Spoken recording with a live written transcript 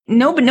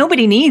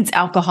nobody needs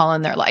alcohol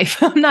in their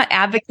life. I'm not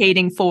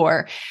advocating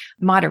for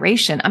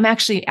moderation. I'm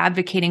actually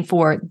advocating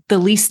for the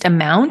least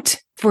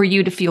amount for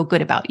you to feel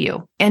good about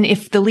you. And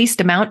if the least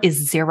amount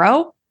is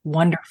 0,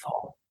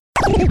 wonderful.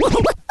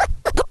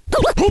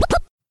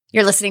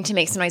 You're listening to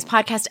Make Some Noise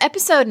podcast,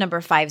 episode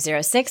number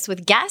 506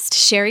 with guest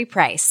Sherry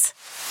Price.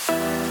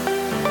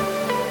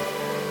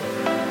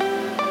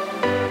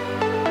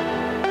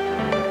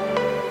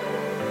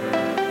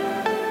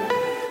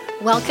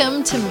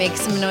 Welcome to Make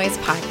Some Noise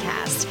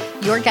podcast,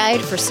 your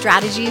guide for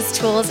strategies,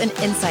 tools, and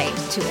insight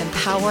to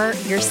empower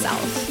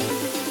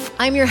yourself.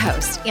 I'm your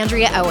host,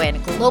 Andrea Owen,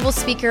 global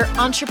speaker,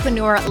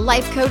 entrepreneur,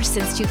 life coach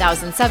since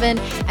 2007,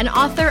 and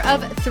author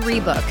of 3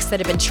 books that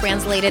have been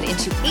translated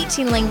into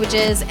 18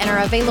 languages and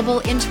are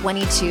available in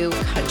 22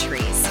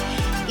 countries.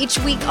 Each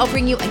week, I'll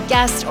bring you a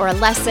guest or a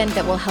lesson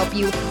that will help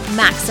you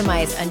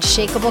maximize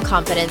unshakable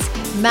confidence,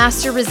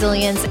 master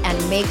resilience,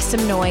 and make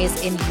some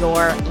noise in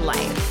your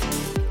life.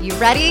 You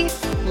ready?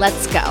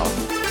 Let's go.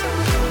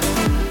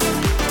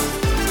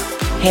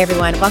 Hey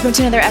everyone, welcome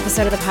to another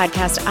episode of the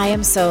podcast. I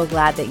am so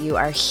glad that you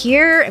are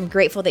here. I'm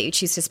grateful that you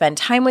choose to spend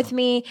time with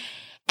me.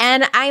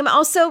 And I'm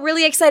also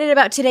really excited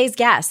about today's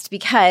guest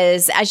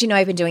because, as you know,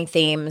 I've been doing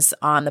themes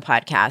on the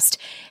podcast.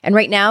 And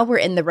right now we're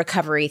in the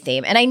recovery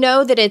theme. And I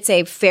know that it's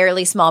a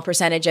fairly small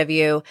percentage of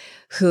you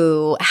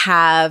who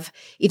have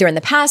either in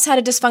the past had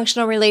a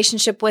dysfunctional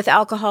relationship with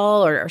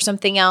alcohol or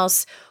something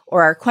else,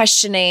 or are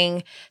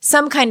questioning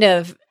some kind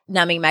of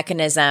numbing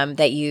mechanism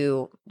that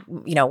you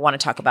want to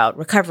talk about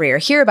recovery or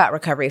hear about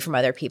recovery from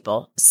other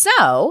people.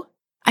 So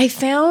I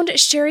found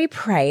Sherry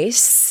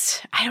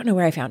Price. I don't know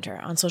where I found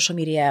her, on social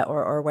media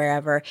or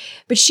wherever,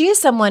 but she is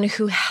someone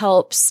who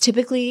helps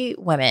typically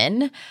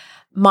women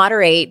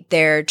moderate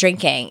their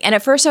drinking. And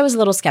at first I was a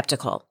little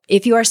skeptical.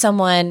 If you are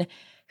someone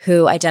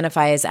who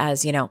identifies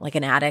as, like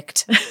an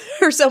addict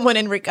or someone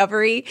in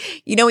recovery,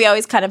 we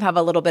always kind of have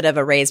a little bit of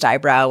a raised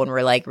eyebrow when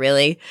we're like,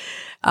 really?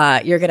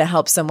 You're going to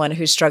help someone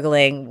who's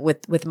struggling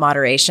with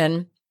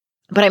moderation.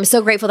 But I'm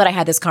so grateful that I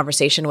had this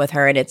conversation with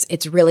her, and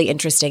it's really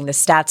interesting, the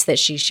stats that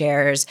she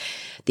shares,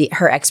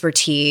 her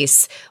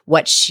expertise,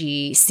 what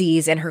she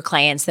sees in her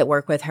clients that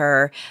work with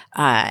her,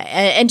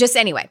 and just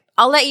anyway,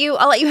 I'll let you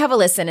have a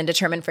listen and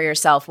determine for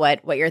yourself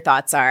what your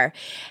thoughts are.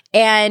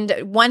 And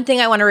one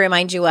thing I want to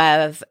remind you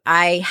of,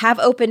 I have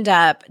opened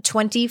up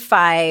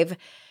 25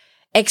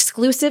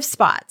 exclusive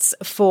spots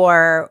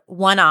for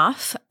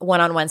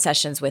one-on-one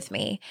sessions with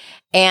me.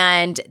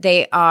 And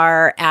they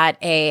are at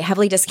a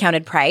heavily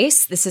discounted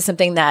price. This is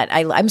something that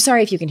I'm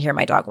sorry if you can hear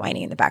my dog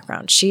whining in the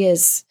background. She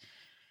is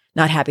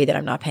not happy that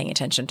I'm not paying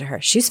attention to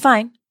her. She's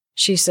fine.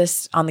 She's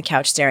just on the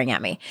couch staring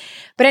at me.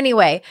 But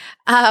anyway,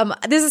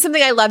 this is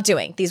something I love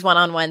doing, these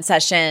one-on-one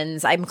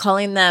sessions. I'm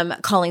calling them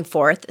calling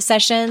forth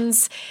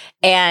sessions.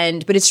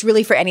 But it's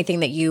really for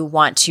anything that you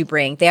want to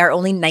bring. They are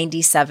only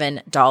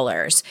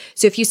 $97.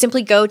 So if you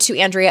simply go to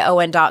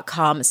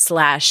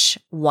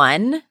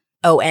AndreaOwen.com/one,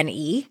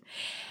 ONE,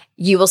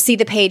 you will see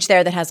the page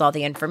there that has all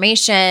the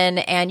information,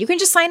 and you can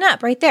just sign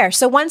up right there.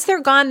 So once they're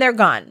gone, they're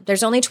gone.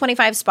 There's only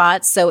 25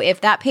 spots. So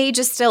if that page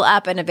is still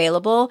up and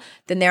available,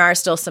 then there are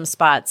still some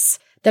spots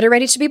that are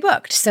ready to be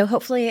booked. So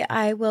hopefully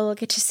I will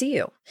get to see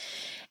you.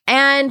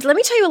 And let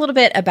me tell you a little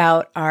bit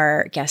about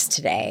our guest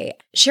today.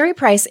 Sherry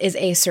Price is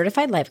a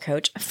certified life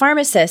coach,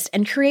 pharmacist,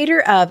 and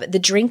creator of the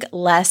Drink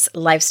Less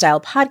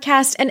Lifestyle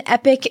podcast and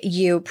Epic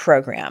You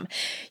program.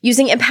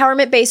 Using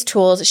empowerment-based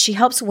tools, she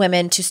helps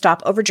women to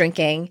stop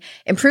overdrinking,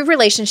 improve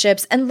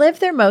relationships, and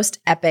live their most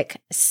epic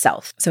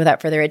self. So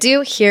without further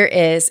ado, here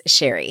is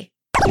Sherry.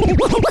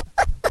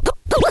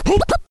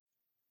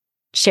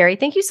 Sherry,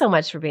 thank you so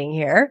much for being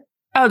here.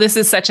 Oh, this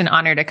is such an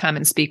honor to come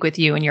and speak with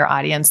you and your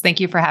audience.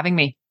 Thank you for having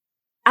me.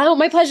 Oh,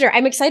 my pleasure.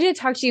 I'm excited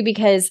to talk to you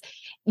because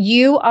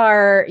you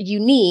are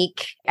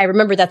unique. I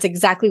remember that's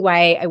exactly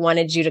why I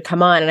wanted you to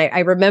come on. And I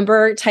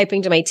remember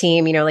typing to my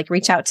team,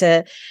 reach out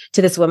to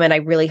this woman. I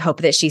really hope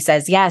that she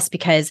says yes,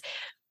 because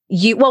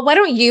why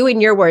don't you,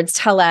 in your words,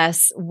 tell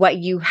us what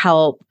you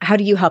help? How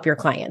do you help your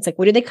clients? Like,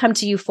 what do they come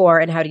to you for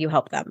and how do you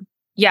help them?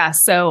 Yeah.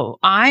 So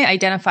I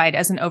identified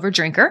as an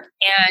overdrinker,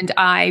 and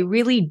I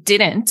really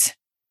didn't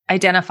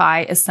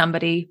identify as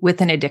somebody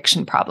with an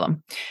addiction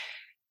problem.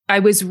 I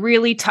was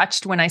really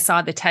touched when I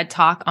saw the TED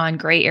Talk on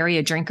gray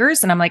area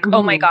drinkers. And I'm like,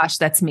 oh my gosh,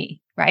 that's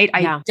me, right?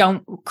 I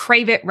don't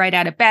crave it right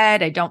out of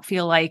bed. I don't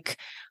feel like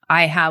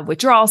I have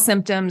withdrawal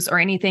symptoms or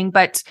anything,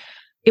 but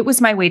it was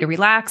my way to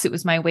relax. It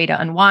was my way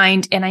to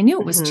unwind. And I knew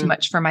it was too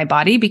much for my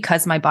body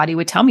because my body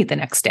would tell me the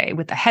next day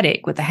with a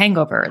headache, with a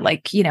hangover,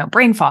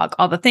 brain fog,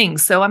 all the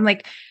things. So I'm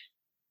like,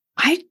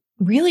 I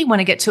really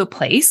want to get to a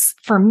place.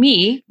 For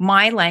me,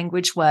 my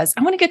language was,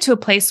 I want to get to a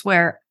place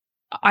where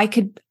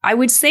I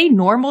would say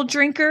normal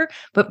drinker,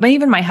 but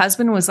even my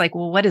husband was like,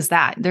 well, what is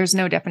that? There's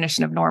no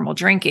definition of normal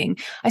drinking.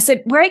 I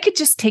said, where I could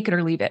just take it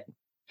or leave it.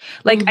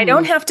 I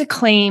don't have to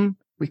claim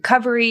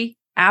recovery,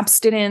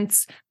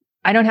 abstinence.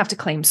 I don't have to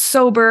claim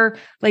sober.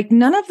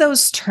 None of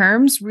those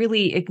terms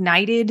really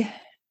ignited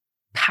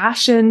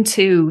passion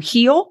to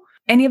heal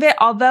any of it.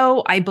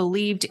 Although I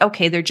believed,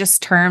 okay, they're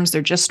just terms,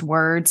 they're just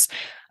words.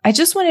 I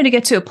just wanted to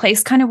get to a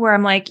place kind of where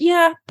I'm like,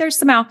 yeah, there's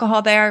some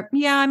alcohol there.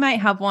 Yeah, I might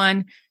have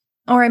one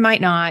or I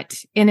might not.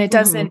 And it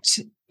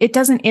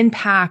doesn't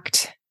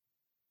impact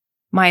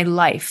my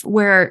life,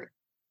 where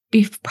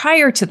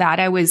prior to that,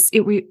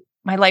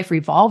 my life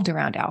revolved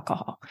around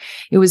alcohol.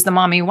 It was the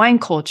mommy wine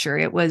culture.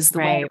 It was the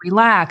way I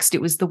relaxed.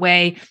 It was the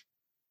way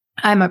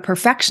I'm a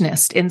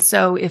perfectionist. And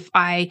so if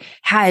I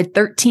had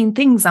 13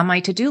 things on my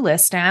to-do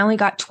list and I only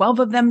got 12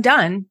 of them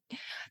done,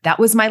 that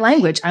was my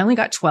language. I only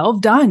got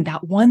 12 done,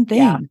 that one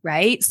thing,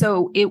 right?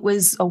 So it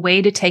was a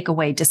way to take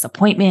away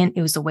disappointment.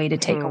 It was a way to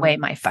take away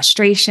my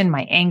frustration,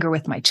 my anger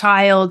with my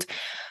child.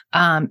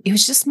 It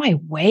was just my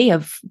way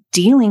of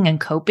dealing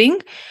and coping.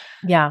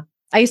 Yeah.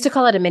 I used to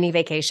call it a mini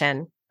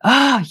vacation.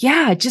 Oh,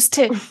 yeah. Just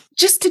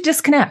to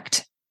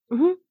disconnect.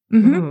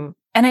 And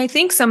I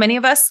think so many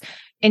of us,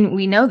 and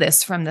we know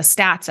this from the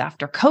stats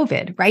after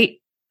COVID, right?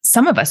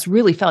 Some of us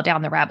really fell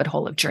down the rabbit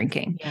hole of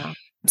drinking. Yeah.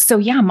 So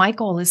yeah, my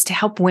goal is to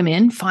help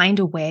women find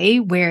a way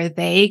where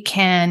they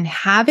can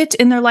have it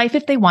in their life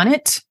if they want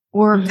it,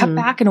 or cut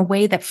back in a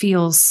way that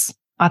feels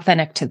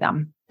authentic to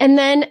them. And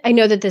then I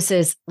know that this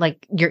is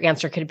like, your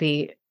answer could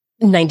be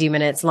 90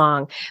 minutes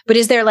long, but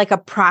is there like a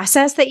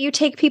process that you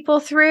take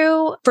people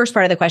through? First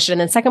part of the question.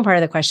 And then second part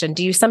of the question,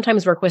 do you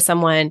sometimes work with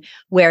someone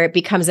where it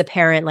becomes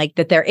apparent like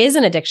that there is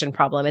an addiction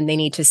problem and they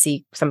need to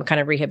seek some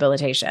kind of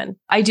rehabilitation?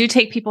 I do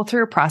take people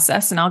through a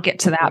process, and I'll get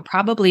to that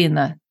probably in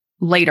the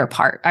later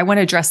part. I want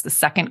to address the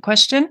second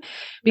question,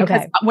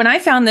 because when I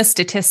found this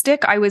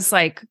statistic, I was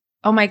like,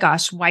 oh my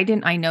gosh, why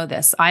didn't I know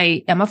this?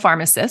 I am a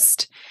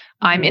pharmacist.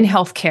 I'm in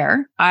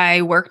healthcare.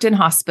 I worked in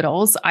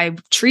hospitals.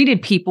 I've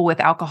treated people with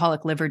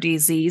alcoholic liver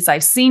disease.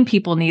 I've seen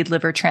people need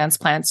liver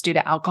transplants due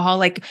to alcohol.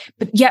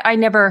 But yet I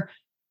never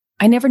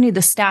knew the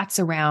stats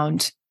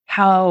around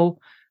how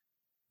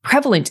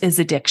prevalent is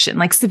addiction,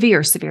 like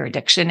severe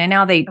addiction. And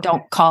now they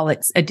don't call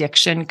it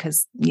addiction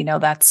because,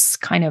 that's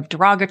kind of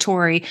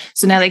derogatory.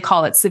 So now they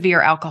call it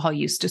severe alcohol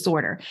use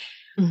disorder.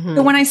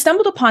 So when I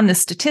stumbled upon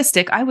this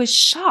statistic, I was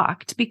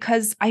shocked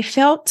because I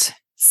felt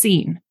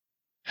seen.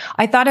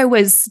 I thought I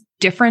was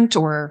different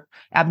or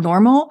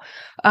abnormal.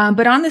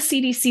 But on the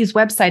CDC's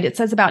website, it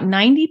says about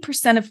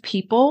 90% of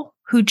people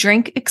who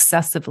drink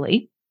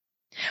excessively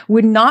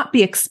would not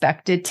be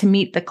expected to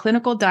meet the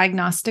clinical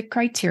diagnostic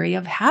criteria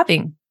of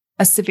having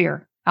a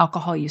severe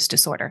alcohol use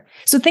disorder.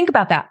 So think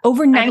about that,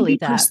 over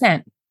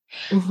 90%.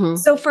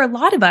 So for a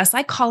lot of us,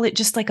 I call it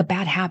just like a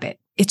bad habit.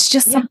 It's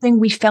just something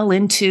we fell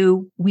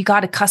into. We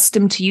got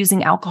accustomed to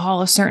using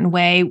alcohol a certain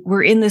way.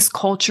 We're in this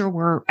culture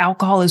where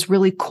alcohol is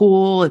really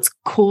cool. It's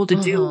cool to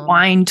do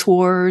wine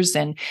tours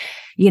and,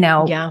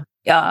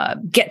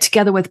 get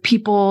together with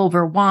people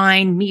over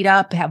wine, meet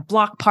up, have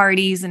block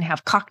parties and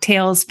have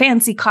cocktails,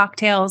 fancy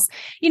cocktails.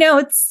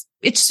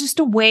 It's just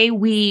a way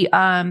we,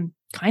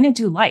 kind of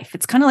do life.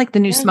 It's kind of like the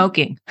new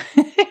smoking.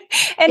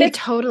 And it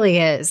totally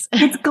is.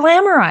 It's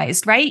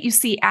glamorized, right? You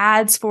see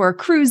ads for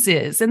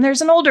cruises and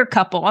there's an older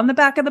couple on the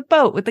back of the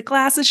boat with a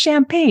glass of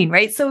champagne,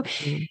 right? So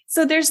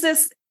there's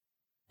this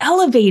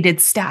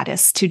elevated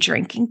status to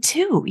drinking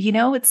too.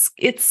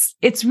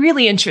 It's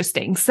really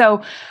interesting.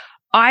 So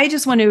I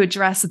just want to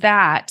address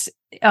that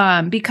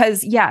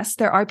because yes,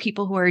 there are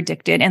people who are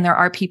addicted and there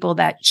are people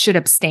that should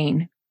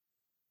abstain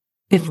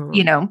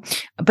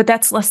but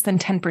that's less than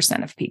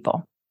 10% of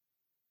people.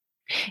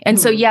 And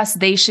so, yes,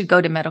 they should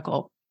go to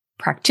medical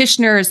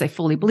practitioners. I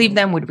fully believe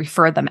them, would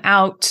refer them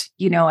out.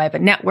 I have a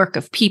network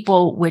of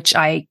people which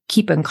I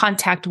keep in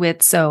contact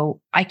with so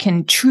I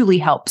can truly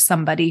help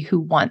somebody who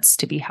wants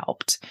to be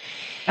helped.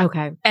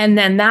 Okay. And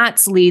then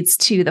that leads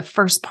to the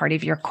first part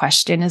of your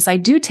question is I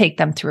do take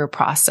them through a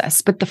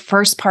process, but the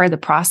first part of the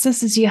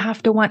process is you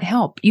have to want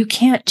help. You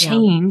can't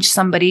change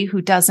somebody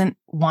who doesn't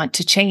want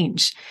to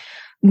change.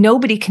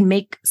 Nobody can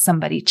make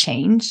somebody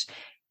change.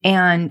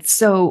 And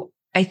so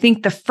I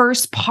think the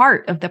first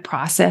part of the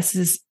process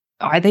is,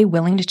 are they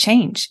willing to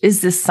change?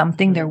 Is this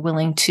something they're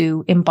willing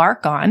to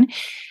embark on?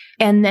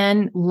 And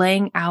then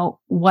laying out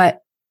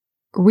what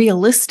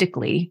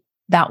realistically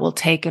that will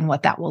take and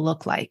what that will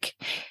look like.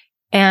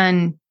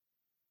 And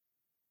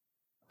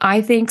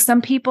I think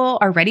some people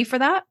are ready for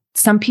that.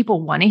 Some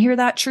people want to hear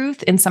that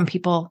truth and some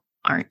people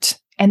aren't.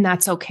 And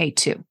that's okay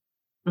too.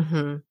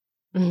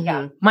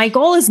 Yeah. My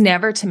goal is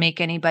never to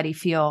make anybody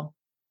feel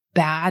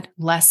bad,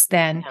 less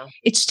than.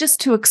 It's just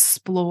to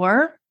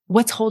explore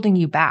what's holding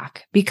you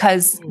back.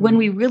 Because when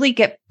we really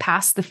get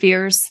past the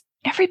fears,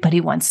 everybody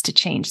wants to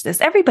change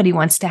this. Everybody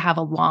wants to have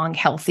a long,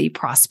 healthy,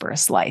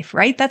 prosperous life,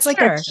 right? That's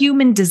like a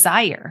human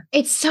desire.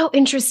 It's so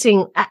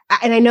interesting.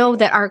 And I know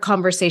that our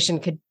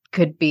conversation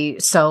could be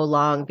so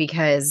long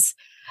because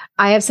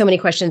I have so many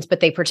questions, but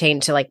they pertain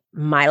to like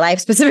my life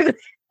specifically.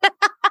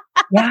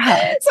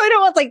 Yeah. So I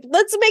don't want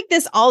let's make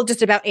this all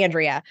just about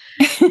Andrea.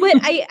 But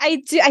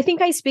I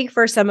think I speak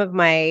for some of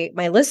my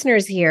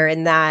listeners here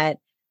in that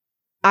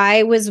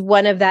I was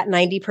one of that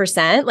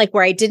 90%, like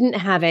where I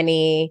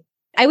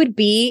I would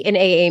be in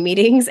AA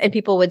meetings and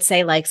people would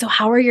say like, so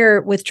how are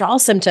your withdrawal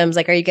symptoms?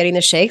 Like, are you getting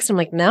the shakes? I'm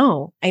like,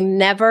 no, I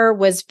never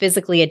was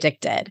physically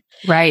addicted.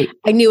 Right.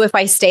 I knew if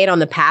I stayed on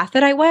the path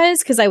that I was,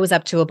 because I was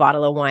up to a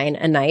bottle of wine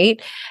a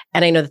night.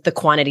 And I know that the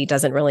quantity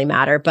doesn't really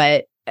matter,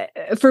 but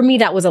for me,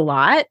 that was a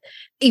lot.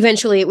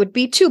 Eventually it would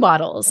be 2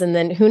 bottles, and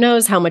then who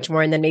knows how much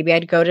more. And then maybe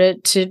I'd go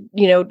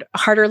to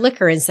harder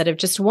liquor instead of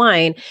just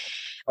wine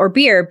or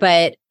beer.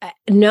 But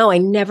no, I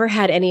never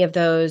had any of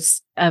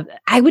those.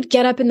 I would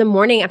get up in the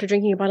morning after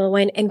drinking a bottle of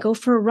wine and go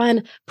for a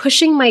run,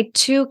 pushing my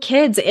 2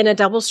 kids in a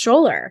double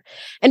stroller.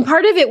 And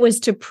part of it was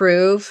to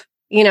prove,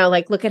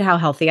 like, look at how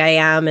healthy I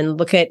am, and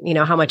look at,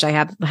 how much I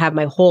have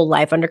my whole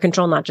life under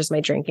control, not just my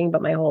drinking,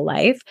 but my whole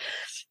life.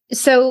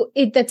 So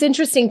that's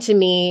interesting to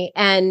me.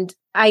 And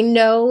I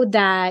know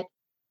that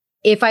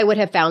if I would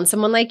have found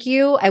someone like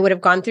you, I would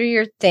have gone through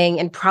your thing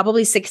and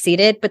probably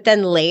succeeded. But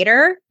then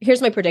later,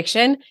 here's my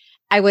prediction,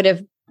 I would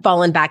have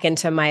fallen back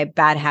into my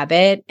bad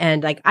habit.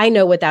 And like, I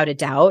know without a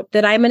doubt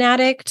that I'm an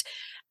addict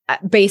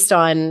based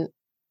on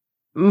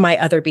my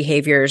other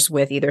behaviors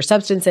with either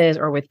substances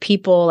or with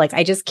people. Like,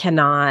 I just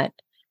cannot.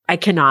 I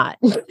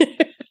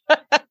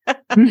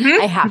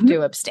have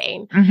to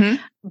abstain.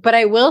 But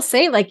I will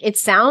say, like, it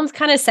sounds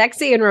kind of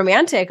sexy and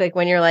romantic. Like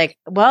when you're like,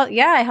 well,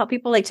 yeah, I help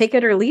people like take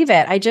it or leave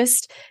it.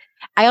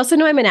 I also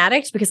know I'm an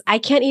addict because I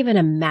can't even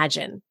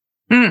imagine.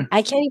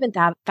 I can't even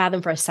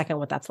fathom for a second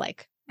what that's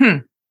like.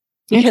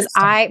 Because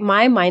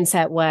my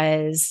mindset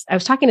was, I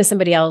was talking to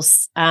somebody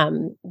else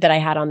that I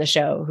had on the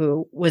show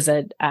who was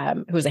a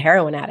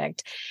heroin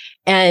addict.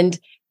 And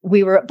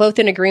we were both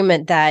in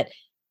agreement that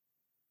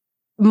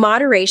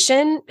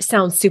moderation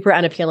sounds super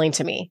unappealing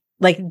to me.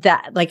 Like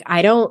that, like,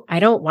 I don't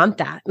want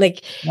that.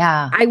 Like,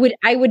 yeah,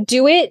 I would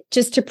do it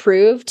just to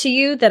prove to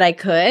you that I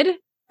could,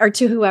 or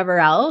to whoever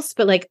else.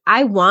 But like,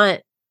 I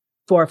want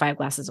 4 or 5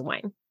 glasses of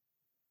wine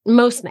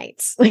most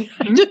nights. Like,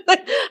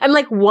 I'm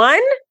like,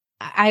 one,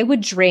 I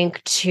would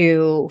drink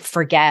to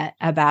forget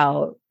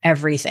about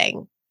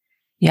everything.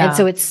 Yeah. And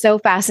so it's so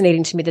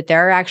fascinating to me that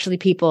there are actually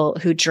people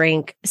who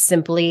drink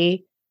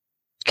simply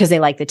because they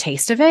like the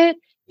taste of it,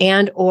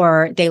 and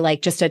or they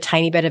like just a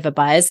tiny bit of a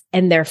buzz,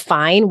 and they're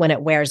fine when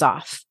it wears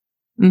off.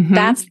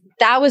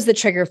 That was the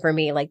trigger for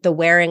me, like the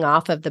wearing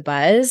off of the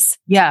buzz.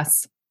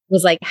 Yes.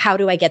 Was like, how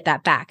do I get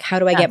that back? How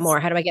do I get more?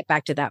 How do I get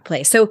back to that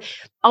place? So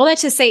all that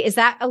to say, is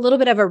that a little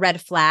bit of a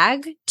red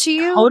flag to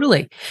you?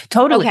 Totally.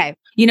 Okay.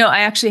 I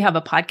actually have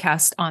a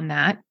podcast on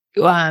that.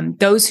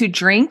 Those who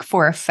drink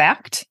for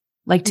effect,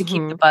 like to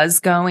keep the buzz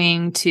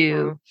going,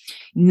 to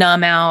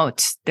numb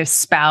out their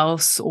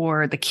spouse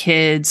or the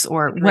kids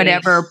or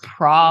whatever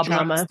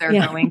problems they're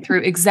going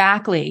through.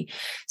 Exactly.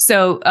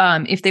 So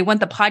if they want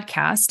the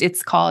podcast,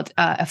 it's called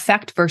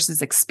Effect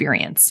versus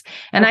Experience.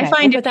 And I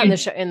find we'll put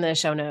that in the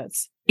show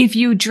notes. If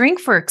you drink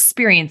for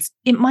experience,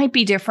 it might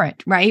be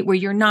different, right? Where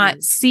you're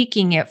not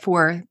seeking it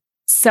for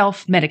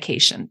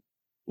self-medication.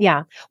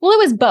 Yeah. Well, it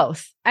was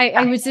both.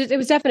 It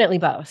was definitely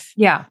both.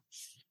 Yeah.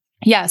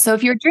 Yeah. So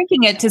if you're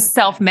drinking it to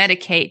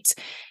self-medicate,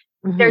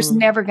 there's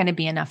never going to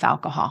be enough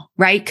alcohol,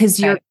 right?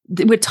 Because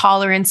with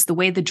tolerance, the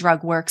way the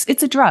drug works,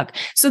 it's a drug.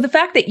 So the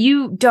fact that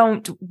you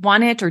don't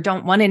want it or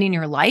don't want it in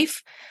your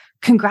life,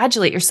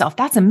 congratulate yourself.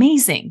 That's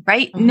amazing,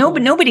 right?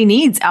 Nobody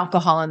needs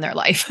alcohol in their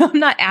life. I'm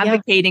not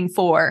advocating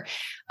for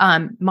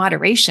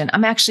moderation.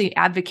 I'm actually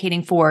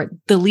advocating for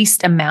the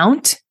least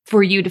amount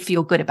for you to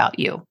feel good about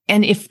you.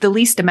 And if the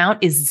least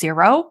amount is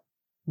 0,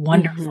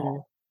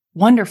 wonderful.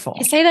 Wonderful.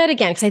 Say that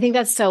again, because I think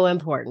that's so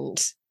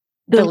important.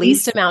 The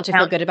least amount to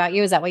feel good about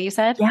you. Is that what you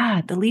said?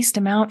 Yeah. The least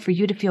amount for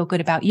you to feel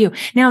good about you.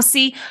 Now,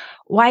 see,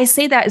 why I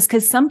say that is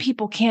because some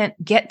people can't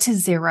get to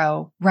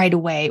 0 right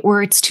away,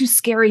 or it's too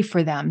scary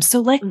for them. So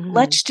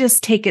let's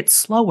just take it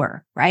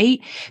slower, right?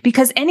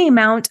 Because any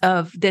amount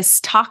of this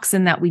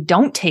toxin that we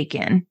don't take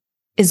in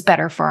is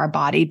better for our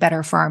body,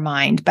 better for our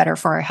mind, better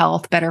for our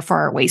health, better for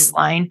our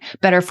waistline,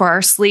 better for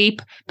our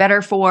sleep,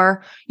 better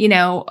for,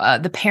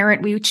 the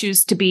parent we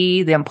choose to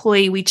be, the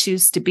employee we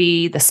choose to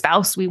be, the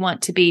spouse we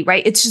want to be,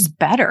 right? It's just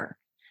better.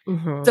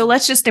 So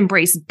let's just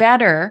embrace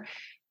better.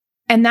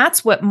 And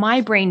that's what my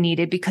brain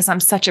needed, because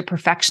I'm such a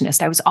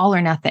perfectionist. I was all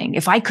or nothing.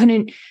 If I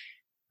couldn't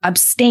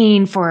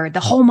abstain for the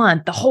whole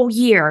month, the whole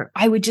year,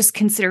 I would just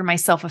consider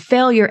myself a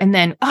failure. And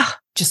then,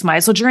 just might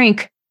as well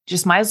drink.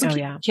 Just might as well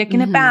keep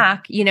kicking it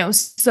back,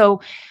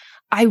 So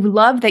I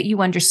love that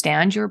you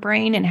understand your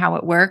brain and how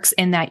it works,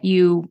 and that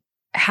you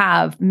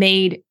have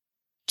made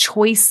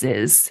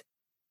choices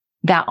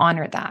that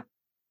honor that.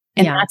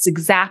 And that's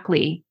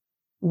exactly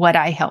what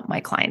I help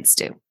my clients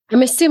do.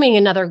 I'm assuming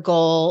another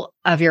goal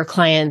of your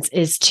clients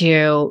is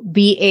to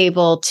be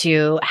able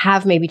to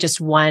have maybe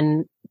just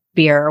one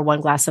beer or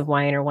one glass of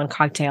wine or one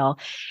cocktail,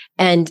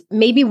 and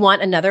maybe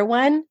want another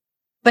one,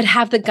 but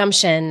have the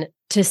gumption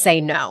to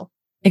say no.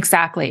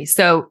 Exactly.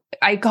 So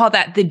I call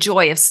that the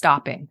joy of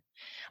stopping.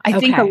 I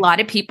think a lot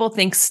of people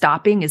think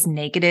stopping is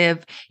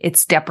negative.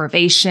 It's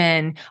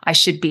deprivation. I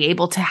should be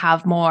able to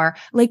have more.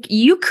 Like,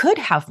 you could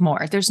have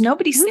more. There's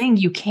nobody saying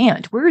you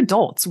can't. We're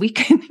adults. We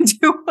can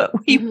do what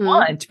we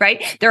want,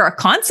 right? There are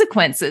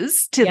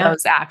consequences to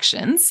those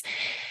actions.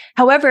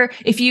 However,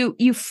 if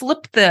you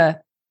flip the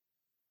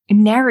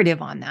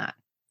narrative on that,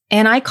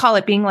 and I call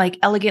it being like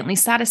elegantly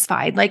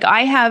satisfied. Like,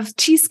 I have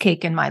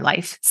cheesecake in my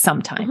life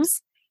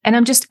sometimes. And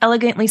I'm just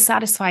elegantly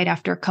satisfied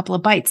after a couple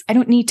of bites. I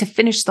don't need to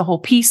finish the whole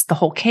piece, the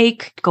whole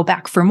cake, go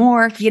back for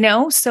more,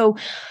 So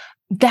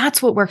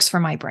that's what works for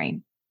my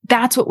brain.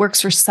 That's what works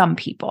for some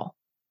people.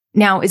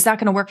 Now, is that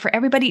going to work for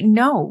everybody?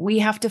 No, we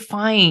have to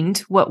find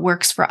what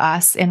works for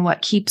us and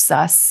what keeps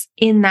us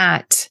in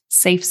that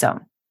safe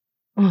zone,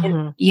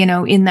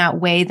 in that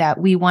way that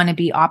we want to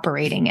be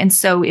operating. And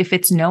so if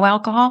it's no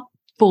alcohol,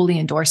 fully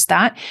endorse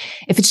that.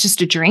 If it's just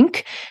a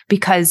drink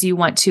because you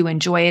want to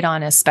enjoy it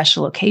on a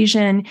special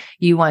occasion,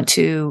 you want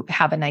to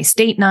have a nice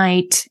date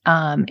night,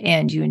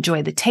 and you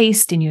enjoy the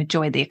taste and you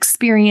enjoy the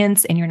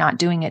experience, and you're not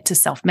doing it to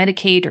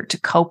self-medicate or to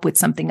cope with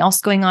something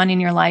else going on in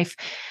your life,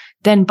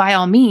 then by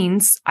all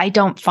means, I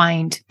don't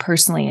find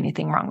personally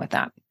anything wrong with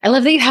that. I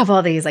love that you have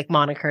all these like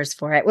monikers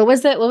for it. What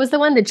was the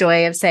one? The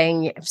joy of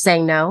saying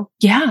no?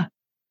 Yeah.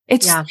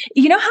 It's,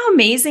 you know how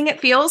amazing it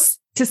feels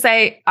to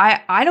say,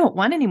 I don't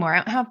want anymore. I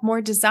don't have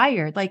more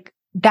desire. Like,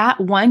 that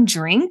one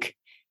drink,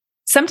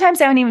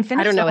 sometimes I don't even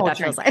finish. I don't know what that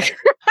feels like.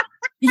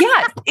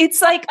 Yeah.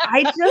 It's like,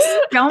 I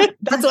just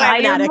don't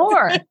desire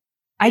more.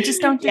 I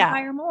just don't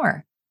desire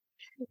more.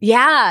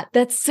 Yeah,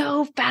 that's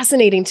so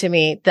fascinating to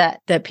me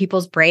that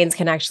people's brains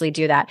can actually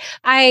do that.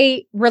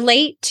 I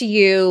relate to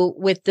you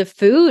with the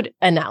food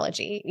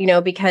analogy,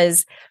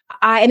 because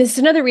and it's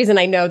another reason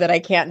I know that I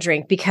can't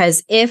drink,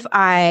 because if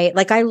I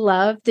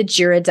love the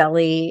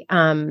Ghirardelli,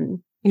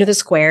 the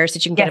squares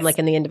that you can get them like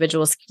in the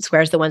individual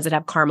squares, the ones that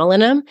have caramel in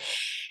them.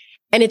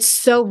 And it's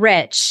so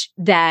rich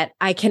that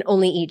I can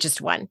only eat just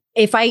one.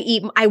 If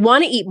I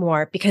want to eat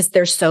more because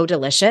they're so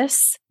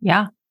delicious.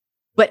 Yeah.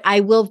 But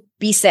I will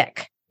be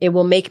sick. It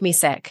will make me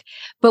sick.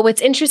 But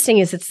what's interesting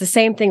is it's the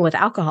same thing with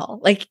alcohol.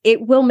 Like,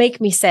 it will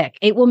make me sick.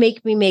 It will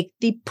make me make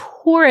the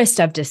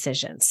poorest of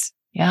decisions.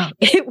 Yeah.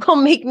 It will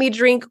make me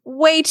drink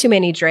way too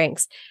many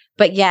drinks,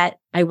 but yet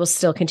I will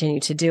still continue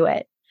to do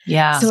it.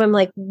 Yeah. So I'm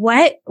like,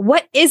 what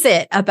is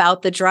it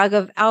about the drug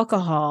of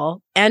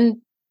alcohol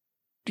and,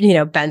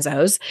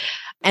 benzos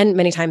and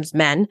many times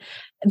men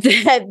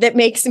that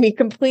makes me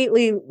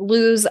completely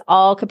lose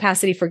all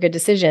capacity for good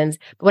decisions?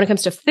 But when it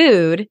comes to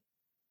food,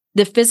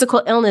 the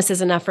physical illness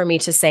is enough for me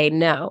to say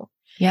no.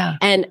 Yeah.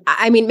 And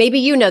I mean, maybe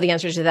you know the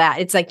answer to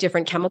that. It's like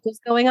different chemicals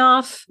going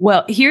off.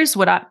 Well, here's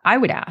what I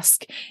would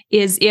ask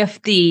is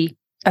if the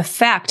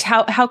effect,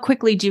 how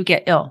quickly do you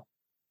get ill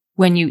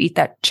when you eat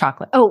that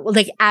chocolate? Oh,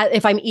 like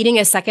if I'm eating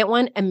a second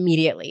one,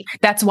 immediately.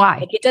 That's why.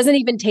 Like, it doesn't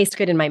even taste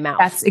good in my mouth.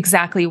 That's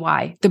exactly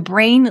why. The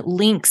brain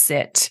links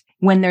it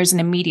when there's an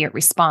immediate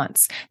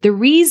response. The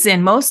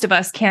reason most of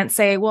us can't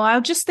say, well,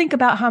 I'll just think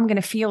about how I'm going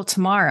to feel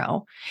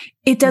tomorrow.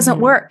 It doesn't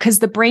work because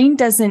the brain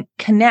doesn't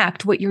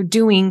connect what you're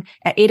doing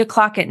at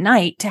 8:00 at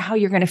night to how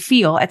you're going to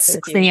feel at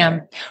 6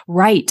 a.m.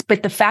 Right.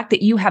 But the fact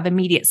that you have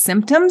immediate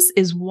symptoms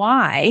is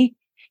why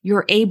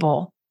you're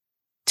able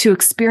to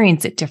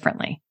experience it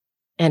differently.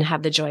 And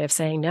have the joy of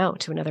saying no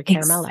to another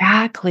caramel.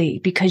 Exactly.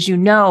 Because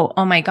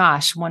oh my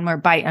gosh, one more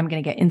bite, I'm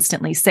going to get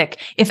instantly sick.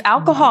 If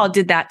alcohol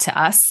did that to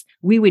us,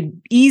 we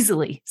would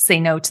easily say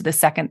no to the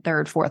second,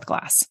 third, fourth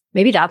glass.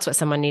 Maybe that's what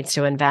someone needs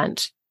to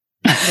invent.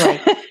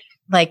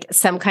 Like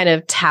some kind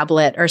of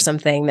tablet or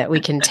something that we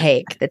can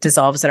take that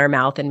dissolves in our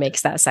mouth and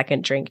makes that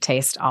second drink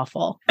taste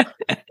awful.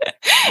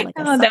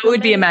 That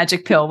would be a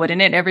magic pill,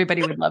 wouldn't it?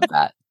 Everybody would love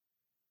that.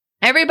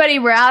 Everybody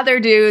rather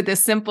do the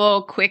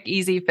simple, quick,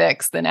 easy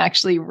fix than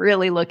actually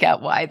really look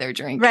at why they're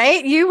drinking.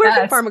 Right? You work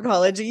in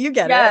pharmacology. You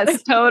get it.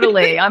 Yes,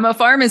 totally. I'm a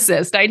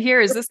pharmacist. I'd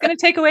hear, is this going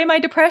to take away my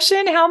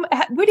depression? How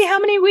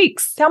many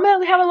weeks? How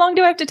long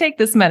do I have to take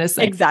this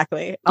medicine?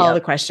 Exactly. All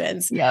the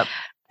questions. Yep.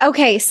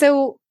 Okay.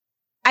 So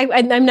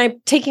I'm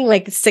taking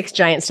like 6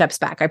 giant steps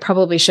back. I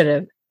probably should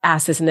have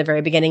asked this in the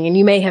very beginning, and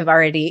you may have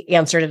already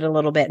answered it a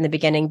little bit in the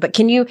beginning, but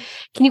can you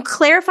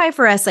clarify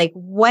for us, like,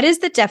 what is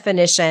the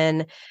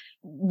definition,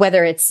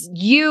 whether it's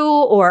you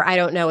or I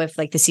don't know if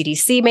like the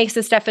CDC makes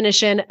this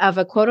definition of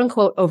a quote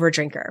unquote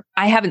overdrinker?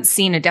 I haven't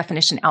seen a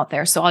definition out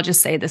there, so I'll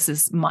just say this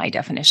is my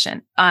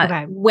definition.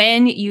 Okay.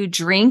 When you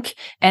drink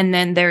and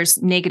then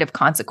there's negative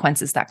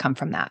consequences that come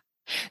from that.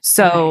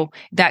 So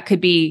that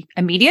could be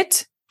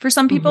immediate for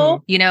some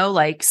people,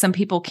 like some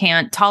people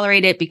can't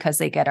tolerate it because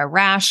they get a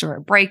rash or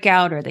a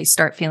breakout or they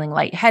start feeling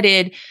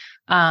lightheaded.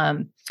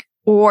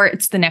 Or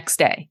it's the next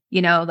day,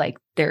 like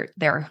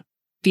they're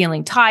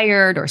feeling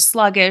tired or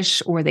sluggish,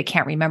 or they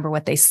can't remember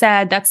what they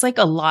said. That's like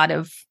a lot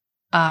of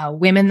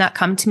women that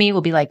come to me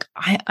will be like,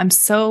 I'm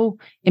so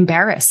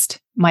embarrassed.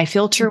 My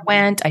filter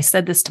went, I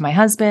said this to my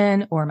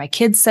husband, or my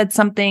kids said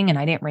something and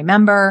I didn't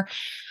remember.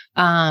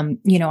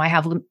 I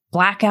have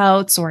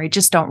blackouts, or I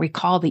just don't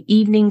recall the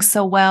evening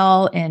so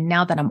well. And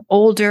now that I'm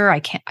older, I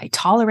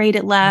tolerate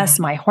it less.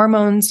 My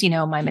hormones,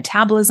 my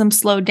metabolism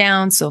slowed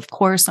down. So of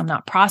course I'm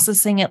not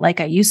processing it like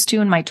I used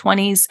to in my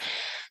 20s.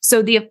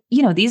 So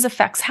these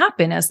effects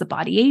happen as the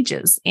body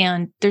ages,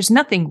 and there's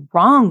nothing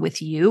wrong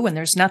with you, and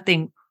there's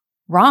nothing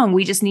wrong.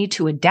 We just need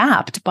to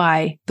adapt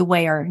by the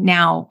way our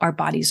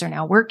bodies are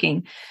now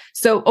working.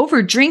 So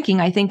over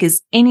drinking, I think,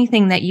 is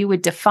anything that you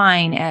would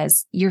define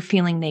as you're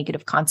feeling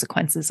negative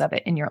consequences of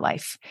it in your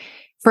life.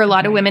 For a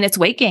lot of women, it's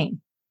weight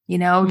gain.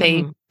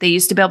 They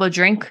used to be able to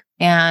drink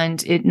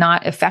and it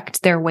not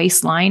affect their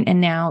waistline,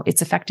 and now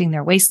it's affecting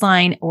their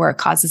waistline, or it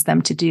causes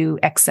them to do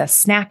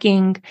excess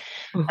snacking.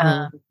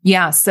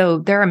 So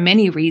there are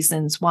many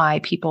reasons why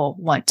people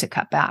want to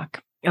cut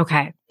back.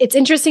 Okay. It's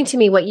interesting to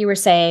me what you were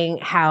saying,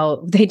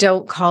 how they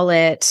don't call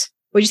it,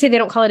 would you say they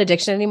don't call it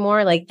addiction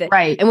anymore?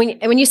 Right. And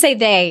when you say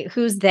they,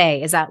 who's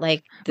they? Is that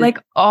like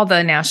all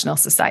the national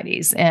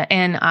societies,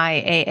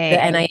 NIAA,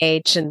 the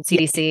NIH and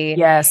CDC?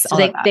 Yes. So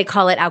they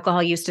call it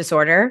alcohol use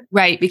disorder.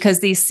 Right.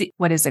 Because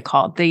what is it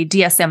called? The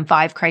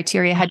DSM-5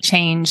 criteria had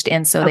changed.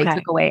 And so they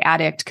took away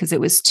addict because it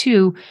was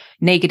too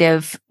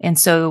negative. And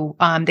so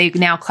they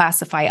now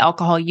classify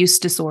alcohol use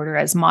disorder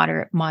as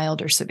moderate,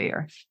 mild, or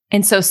severe.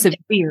 And so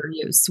severe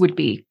use would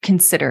be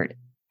considered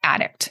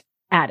addict.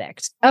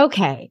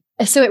 Okay.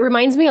 So it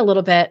reminds me a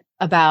little bit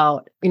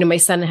about, my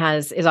son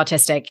is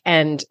autistic,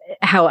 and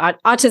how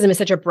autism is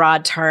such a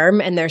broad term,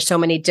 and there's so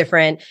many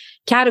different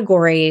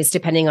categories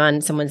depending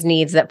on someone's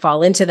needs that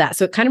fall into that.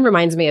 So it kind of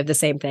reminds me of the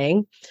same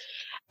thing.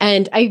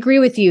 And I agree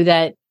with you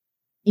that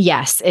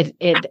yes,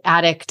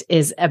 addict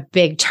is a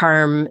big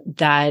term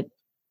that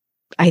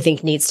I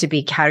think needs to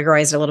be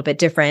categorized a little bit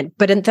different.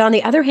 But on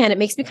the other hand, it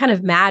makes me kind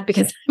of mad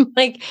because I'm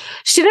like,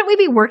 shouldn't we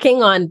be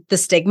working on the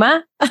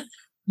stigma?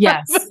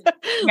 Yes.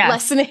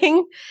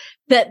 Lessening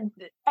that.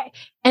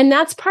 And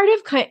that's part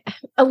of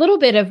a little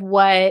bit of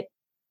what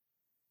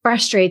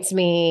frustrates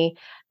me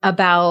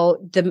about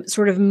the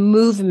sort of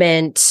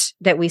movement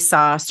that we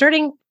saw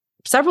starting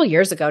several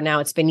years ago. Now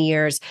it's been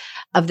years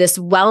of this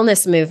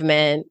wellness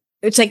movement.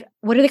 It's like,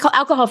 what do they call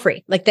alcohol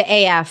free? Like the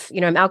AF,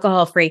 I'm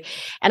alcohol free.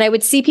 And I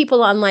would see people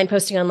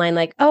posting online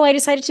like, oh, I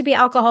decided to be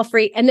alcohol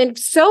free. And then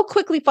so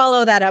quickly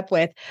follow that up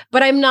with,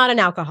 but I'm not an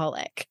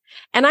alcoholic.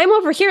 And I'm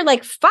over here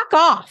like, fuck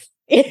off.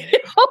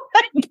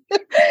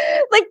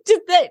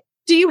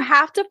 Do you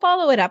have to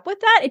follow it up with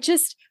that? It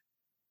just,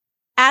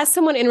 as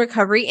someone in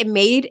recovery, it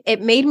made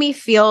me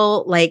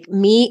feel like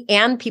me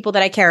and people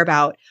that I care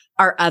about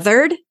are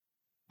othered.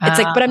 It's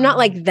like, but I'm not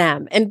like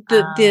them. And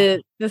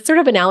the sort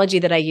of analogy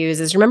that I use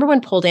is, remember when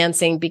pole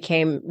dancing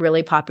became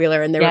really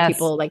popular, and there were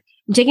people like,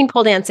 I'm taking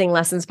pole dancing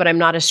lessons, but I'm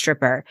not a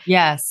stripper.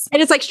 Yes.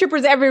 And it's like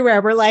strippers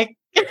everywhere. We're like,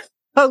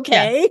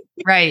 okay.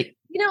 Yeah. Right.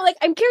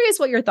 I'm curious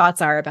what your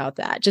thoughts are about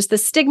that. Just the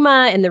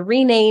stigma and the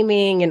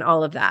renaming and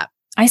all of that.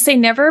 I say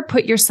never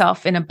put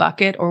yourself in a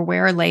bucket or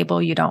wear a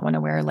label. You don't want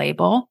to wear a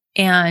label,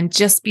 and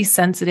just be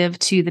sensitive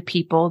to the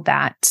people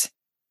that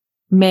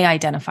may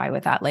identify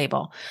with that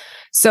label.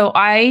 So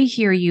I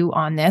hear you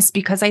on this,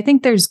 because I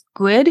think there's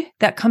good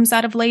that comes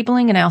out of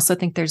labeling, and I also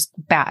think there's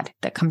bad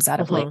that comes out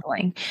of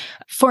labeling.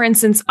 For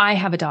instance, I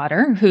have a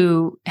daughter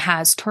who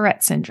has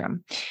Tourette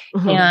syndrome.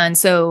 And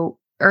so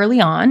early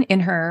on in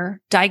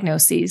her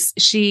diagnoses,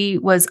 she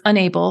was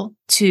unable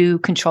to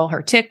control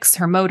her tics,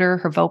 her motor,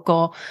 her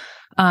vocal.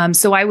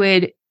 So I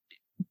would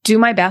do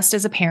my best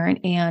as a parent.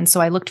 And so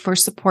I looked for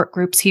support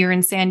groups here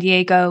in San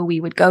Diego.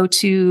 We would go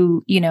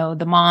to,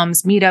 the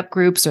moms meetup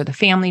groups or the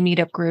family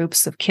meetup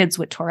groups of kids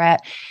with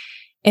Tourette.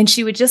 And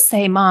she would just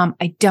say, Mom,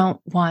 I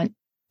don't want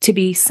to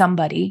be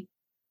somebody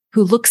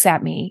who looks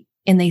at me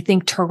and they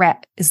think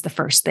Tourette is the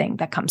first thing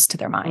that comes to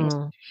their mind.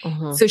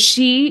 So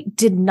she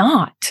did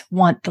not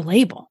want the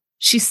label.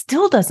 She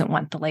still doesn't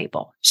want the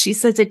label. She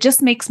says, it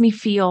just makes me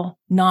feel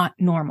not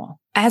normal.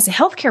 As a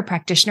healthcare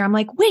practitioner, I'm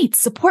like, wait,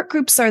 support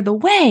groups are the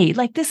way.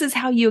 Like, this is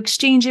how you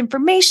exchange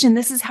information.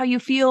 This is how you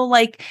feel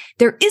like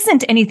there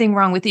isn't anything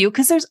wrong with you,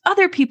 because there's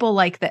other people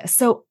like this.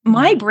 So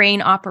my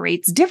brain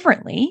operates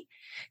differently,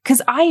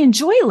 because I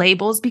enjoy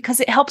labels, because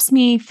it helps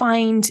me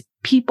find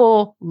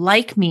people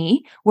like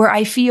me where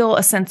I feel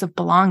a sense of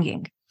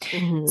belonging.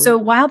 So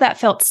while that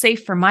felt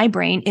safe for my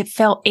brain, it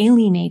felt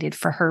alienated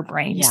for her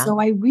brain. So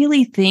I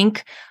really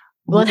think.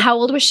 Well, and how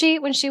old was she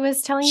when she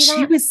was telling you that?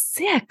 She was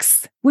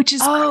 6, which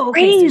is crazy.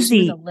 Okay, so she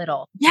was a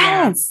little.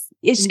 Yes.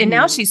 Yeah. And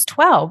now she's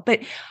 12.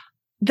 But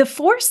the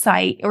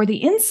foresight or the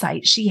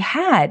insight she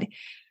had,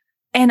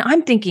 and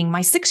I'm thinking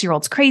my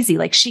 6-year-old's crazy.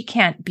 Like, she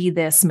can't be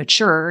this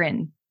mature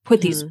and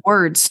put these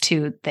words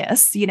to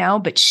this,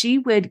 but she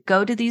would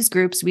go to these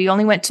groups. We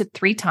only went to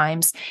 3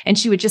 times, and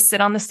she would just sit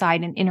on the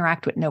side and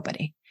interact with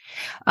nobody.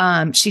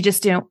 She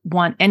just didn't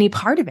want any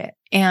part of it.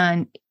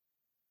 And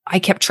I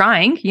kept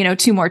trying,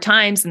 2 more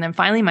times. And then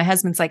finally my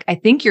husband's like, I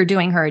think you're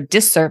doing her a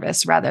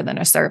disservice rather than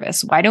a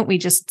service. Why don't we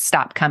just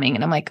stop coming?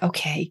 And I'm like,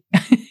 okay.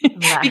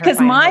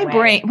 Because my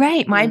brain,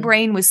 my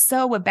brain was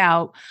so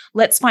about,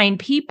 let's find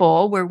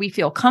people where we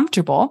feel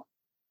comfortable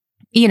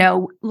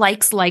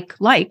likes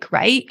like,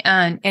 right?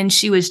 And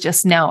she was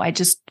just, no, I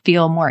just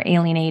feel more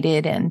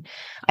alienated and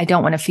I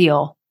don't want to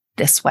feel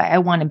this way. I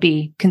want to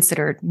be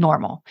considered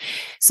normal.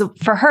 So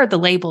for her, the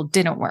label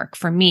didn't work.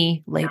 For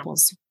me,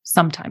 labels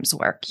sometimes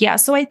work. Yeah.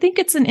 So I think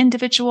it's an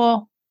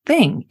individual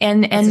thing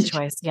and it's a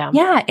choice. Yeah.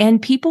 Yeah.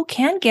 And people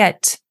can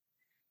get,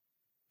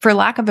 for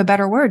lack of a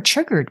better word,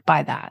 triggered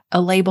by that,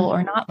 a label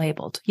or not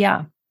labeled.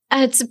 Yeah.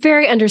 It's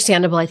very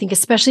understandable, I think,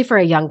 especially for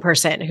a young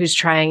person who's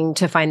trying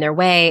to find their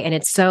way. And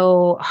it's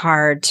so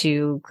hard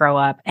to grow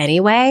up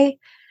anyway,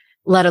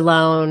 let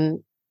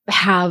alone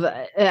have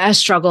a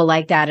struggle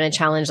like that and a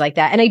challenge like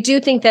that. And I do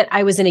think that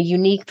I was in a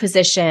unique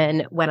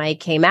position when I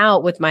came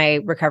out with my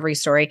recovery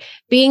story,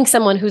 being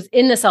someone who's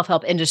in the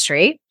self-help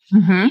industry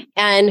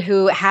and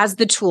who has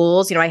the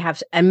tools. I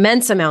have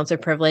immense amounts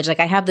of privilege. Like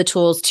I have the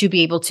tools to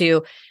be able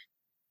to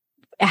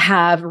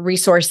have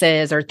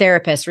resources or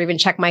therapists or even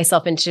check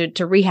myself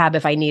into rehab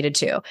if I needed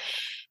to,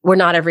 where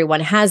not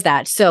everyone has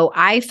that. So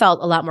I felt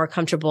a lot more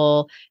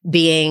comfortable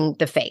being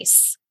the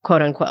face,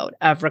 quote unquote,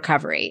 of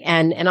recovery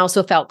and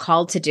also felt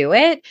called to do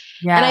it.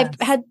 Yes. And I've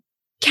had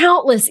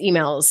countless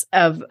emails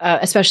of,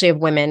 especially of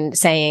women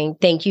saying,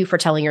 thank you for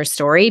telling your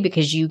story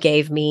because you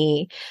gave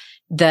me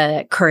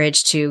the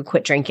courage to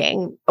quit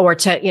drinking or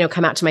to,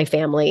 come out to my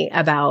family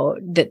about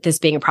this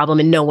being a problem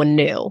and no one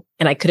knew.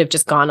 And I could have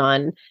just gone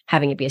on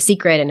having it be a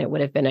secret and it would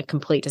have been a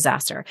complete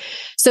disaster.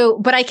 So,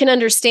 but I can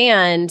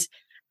understand,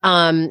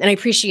 and I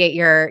appreciate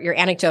your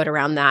anecdote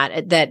around that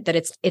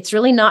it's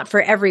really not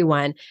for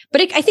everyone,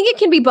 but I think it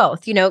can be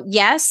both,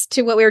 yes,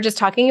 to what we were just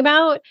talking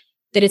about,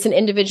 that it's an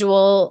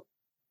individual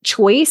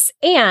choice.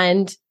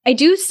 And I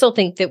do still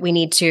think that we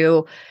need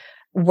to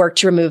work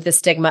to remove the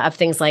stigma of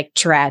things like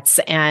Tourette's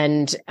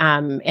and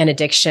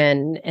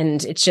addiction.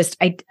 And it's just,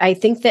 I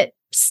think that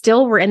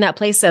still we're in that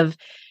place of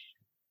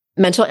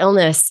mental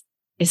illness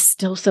is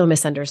still so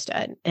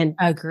misunderstood. And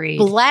agreed.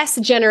 Bless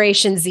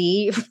Generation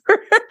Z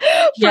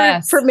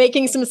for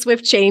making some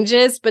swift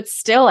changes, but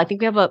still, I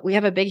think we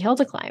have a big hill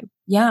to climb.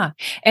 Yeah.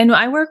 And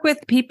I work with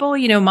people,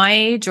 my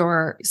age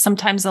or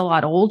sometimes a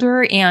lot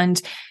older,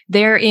 and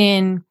they're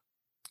in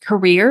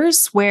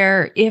careers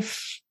where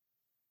if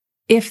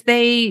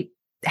they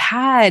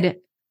had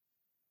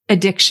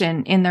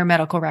addiction in their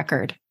medical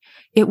record,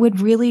 it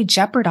would really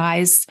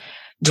jeopardize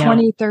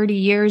 20, 30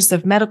 years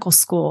of medical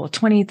school,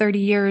 20, 30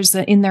 years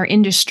in their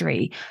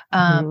industry.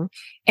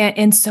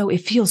 And so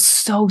it feels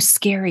so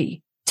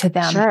scary to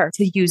them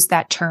to use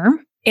that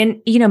term.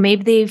 And,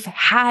 maybe they've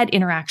had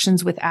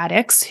interactions with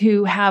addicts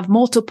who have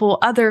multiple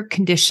other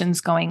conditions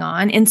going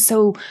on. And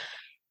so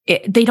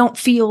they don't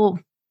feel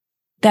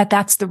that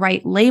that's the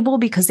right label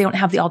because they don't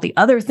have all the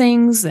other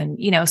things. And,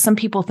 some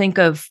people think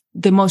of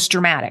the most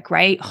dramatic,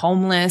 right?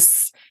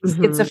 Homeless,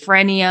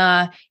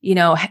 schizophrenia,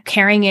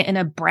 carrying it in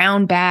a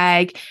brown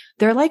bag.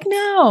 They're like,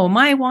 no,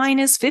 my wine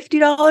is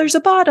 $50 a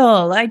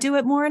bottle. I do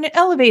it more in an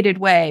elevated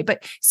way.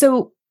 But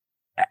so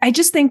I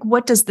just think,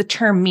 what does the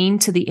term mean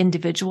to the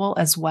individual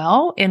as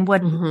well? And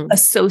what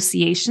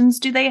associations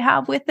do they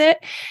have with it?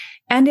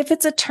 And if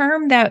it's a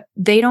term that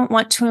they don't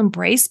want to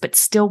embrace, but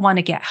still want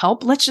to get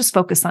help, let's just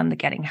focus on the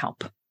getting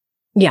help.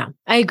 Yeah,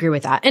 I agree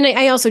with that. And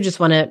I also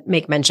just want to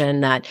make mention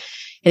that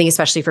I think,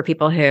 especially for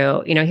people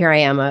who, here I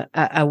am,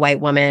 a white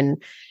woman,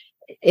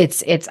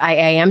 I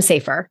am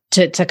safer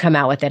to come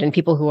out with it. And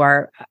people who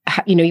are,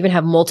 even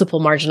have multiple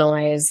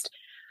marginalized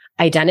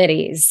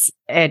identities,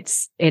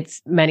 it's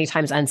many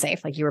times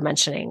unsafe, like you were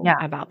mentioning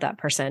about that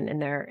person in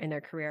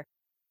their career.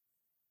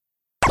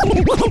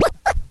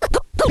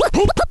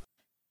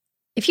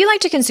 If you like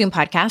to consume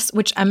podcasts,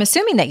 which I'm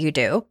assuming that you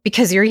do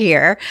because you're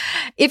here,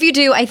 if you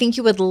do, I think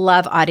you would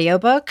love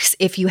audiobooks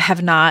if you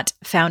have not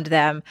found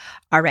them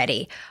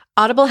already.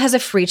 Audible has a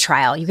free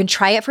trial. You can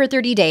try it for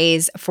 30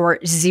 days for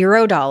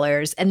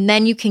 $0, and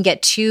then you can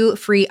get 2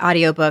 free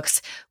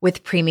audiobooks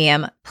with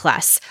Premium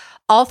Plus.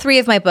 All 3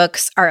 of my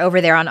books are over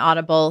there on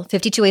Audible: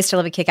 52 Ways to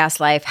Live a Kick-Ass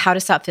Life, How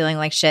to Stop Feeling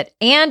Like Shit,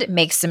 and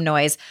Make Some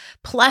Noise.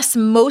 Plus,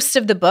 most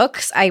of the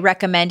books I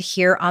recommend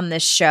here on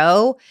this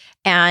show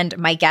and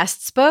my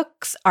guests'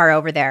 books are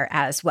over there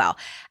as well.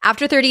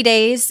 After 30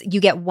 days, you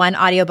get 1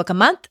 audiobook a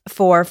month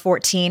for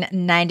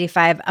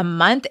 $14.95 a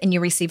month, and you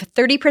receive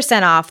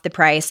 30% off the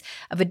price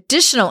of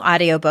additional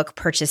audiobook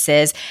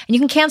purchases, and you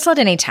can cancel at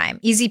any time.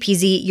 Easy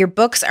peasy. Your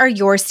books are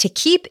yours to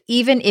keep,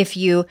 even if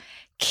you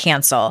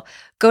cancel.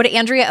 Go to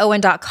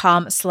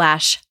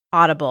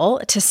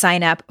AndreaOwen.com/audible to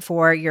sign up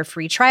for your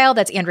free trial.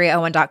 That's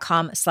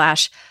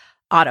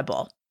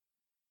AndreaOwen.com/audible.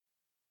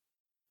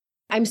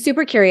 I'm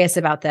super curious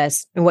about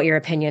this and what your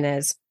opinion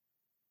is,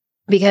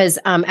 because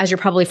as you're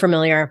probably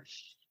familiar,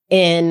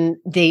 in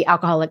the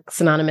Alcoholics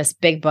Anonymous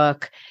Big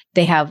Book,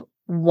 they have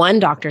one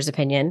doctor's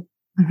opinion,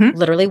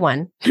 literally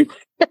one,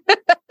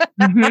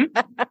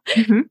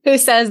 who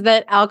says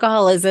that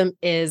alcoholism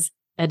is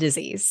a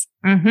disease.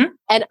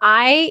 And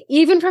I,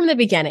 even from the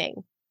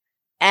beginning,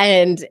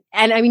 and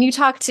I mean, you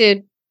talk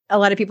to a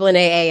lot of people in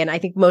AA, and I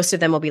think most of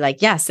them will be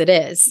like, yes, it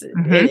is.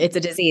 It's a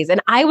disease. And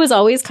I was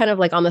always kind of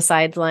like on the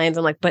sidelines.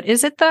 I'm like, but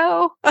is it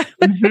though? So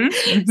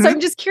I'm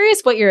just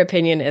curious what your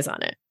opinion is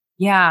on it.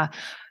 Yeah.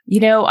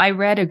 I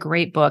read a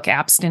great book,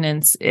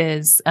 Abstinence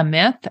is a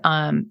Myth.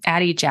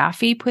 Addie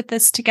Jaffe put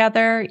this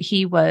together.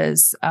 He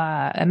was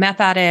a meth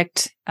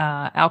addict,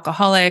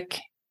 alcoholic,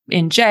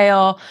 in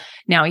jail.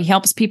 Now he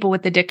helps people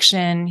with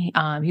addiction. He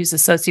was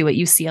associate at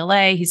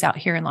UCLA. He's out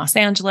here in Los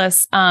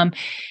Angeles. And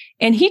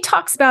he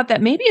talks about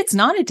that maybe it's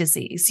not a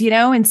disease,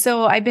 and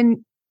so I've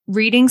been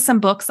reading some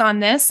books on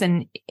this,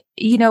 and,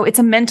 it's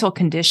a mental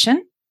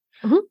condition.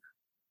 Mm-hmm.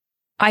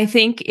 I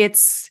think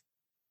it's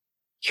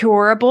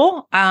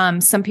curable.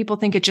 Some people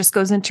think it just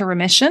goes into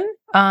remission.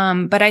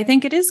 But I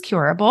think it is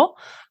curable.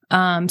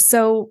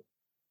 So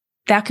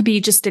that could be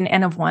just an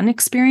N of one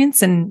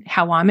experience and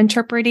how I'm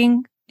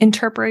interpreting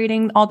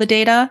all the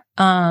data.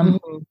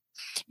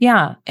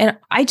 Yeah. And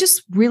I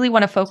just really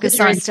want to focus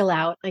on still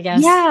out, I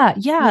guess. Yeah.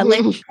 Yeah.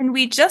 Like, can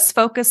we just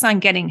focus on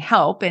getting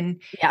help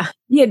and,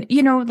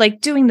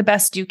 like doing the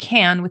best you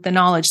can with the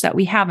knowledge that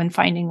we have and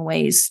finding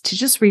ways to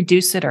just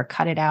reduce it or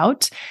cut it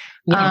out.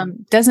 Yeah.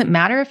 Doesn't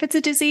matter if it's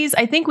a disease.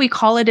 I think we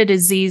call it a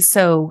disease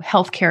so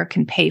healthcare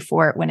can pay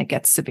for it when it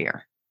gets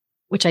severe.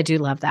 Which I do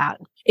love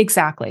that.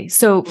 Exactly.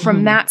 So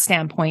from that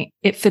standpoint,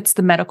 it fits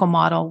the medical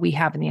model we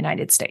have in the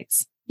United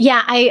States.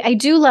 Yeah, I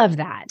do love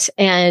that.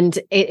 And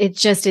it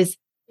just is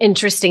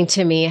interesting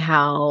to me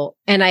how,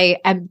 and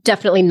I'm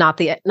definitely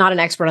not an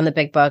expert on the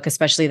big book,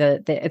 especially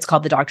it's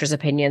called The Doctor's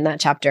Opinion, that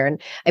chapter.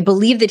 And I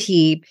believe that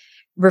he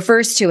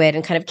refers to it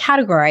and kind of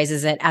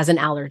categorizes it as an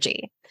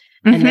allergy.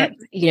 And that,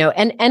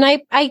 and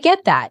I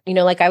get that,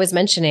 like I was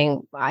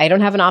mentioning, I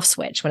don't have an off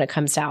switch when it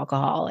comes to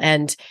alcohol,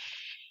 and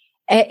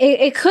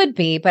it could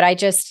be, but I've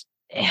just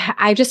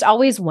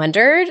always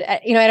wondered,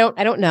 I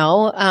don't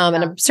know.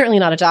 And I'm certainly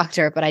not a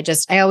doctor, but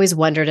I always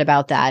wondered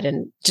about that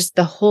and just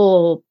the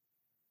whole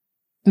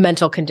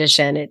mental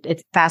condition.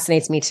 It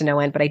fascinates me to no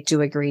end, but I do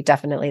agree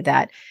definitely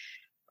that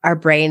our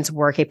brains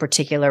work a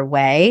particular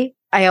way.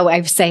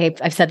 I've said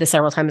this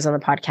several times on the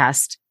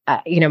podcast.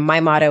 My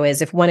motto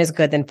is, if one is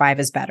good, then 5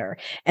 is better.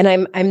 And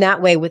I'm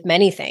that way with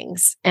many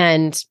things.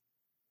 And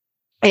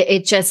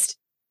it's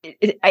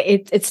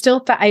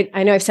still,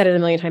 I know I've said it a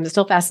million times. It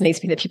still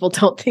fascinates me that people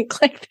don't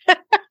think like that.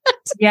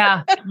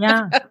 Yeah.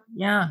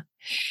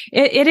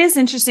 It is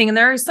interesting. And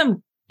there are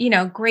some,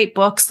 great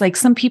books. Like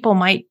some people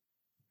might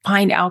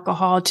find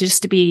alcohol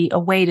just to be a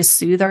way to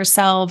soothe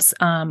ourselves.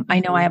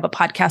 I know I have a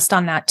podcast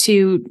on that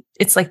too.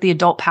 It's like the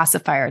adult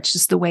pacifier. It's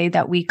just the way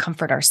that we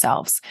comfort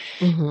ourselves.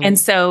 And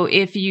so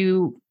if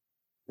you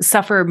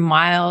suffer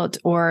mild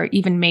or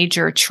even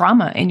major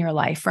trauma in your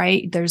life,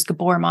 right? There's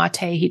Gabor Mate.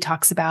 He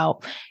talks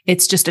about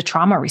it's just a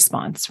trauma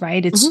response,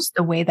 right? It's just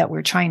the way that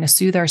we're trying to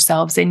soothe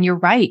ourselves. And you're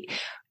right.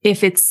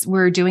 If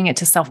we're doing it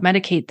to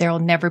self-medicate, there'll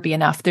never be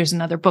enough. There's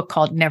another book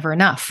called Never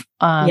Enough.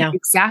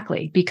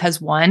 Exactly. Because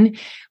one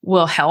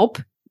will help.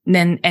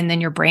 And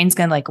then your brain's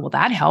going to like, well,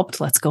 that helped.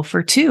 Let's go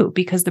for 2,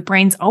 because the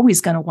brain's always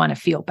going to want to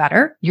feel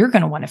better. You're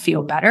going to want to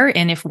feel better.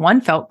 And if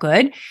 1 felt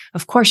good,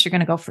 of course, you're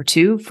going to go for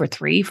 2, for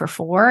 3, for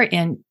 4.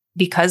 And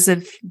because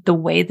of the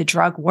way the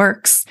drug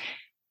works,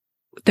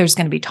 there's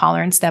going to be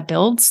tolerance that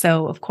builds.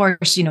 So of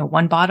course,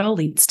 1 bottle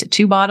leads to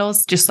 2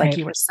 bottles, just like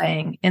you were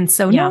saying. And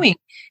so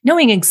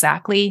knowing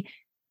exactly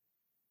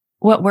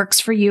what works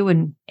for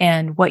you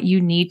and what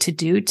you need to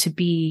do to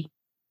be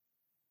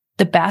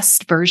the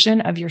best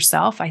version of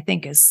yourself, I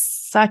think is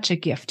such a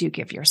gift you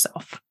give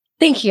yourself.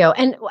 Thank you.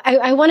 And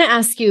I want to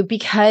ask you,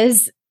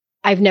 because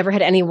I've never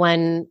had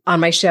anyone on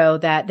my show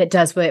that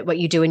does what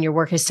you do, and your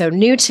work is so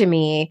new to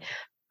me.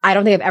 I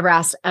don't think I've ever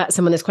asked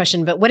someone this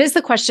question, but what is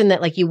the question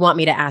that like you want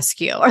me to ask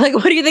you? Or like,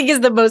 what do you think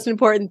is the most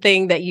important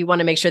thing that you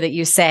want to make sure that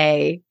you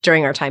say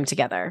during our time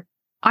together?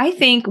 I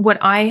think what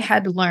I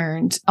had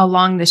learned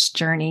along this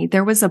journey,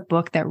 there was a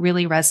book that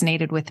really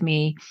resonated with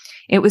me.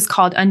 It was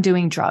called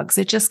Undoing Drugs.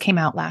 It just came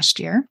out last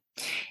year.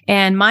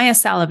 And Maya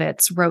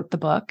Salovitz wrote the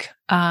book.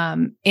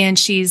 And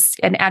she's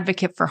an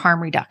advocate for harm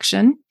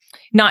reduction,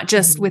 not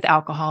just with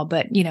alcohol,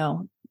 but,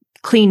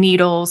 clean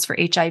needles for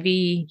HIV,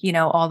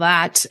 all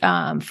that,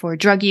 for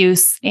drug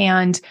use.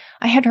 And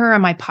I had her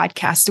on my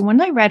podcast. And when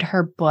I read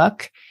her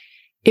book,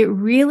 it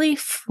really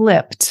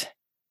flipped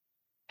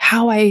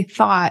how I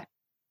thought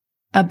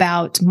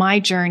about my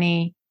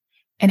journey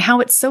and how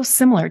it's so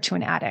similar to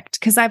an addict.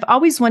 Because I've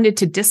always wanted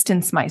to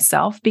distance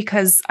myself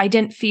because I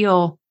didn't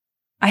feel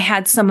I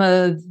had some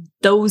of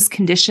those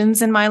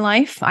conditions in my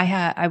life.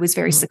 I was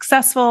very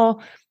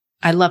successful.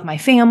 I love my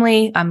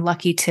family. I'm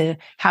lucky to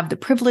have the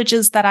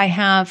privileges that I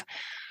have.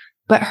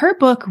 But her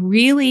book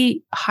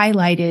really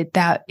highlighted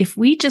that if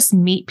we just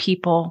meet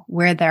people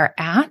where they're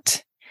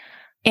at,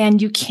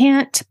 and you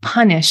can't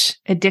punish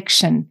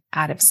addiction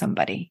out of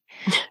somebody.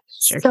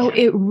 So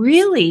it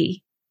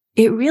really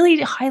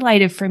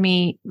highlighted for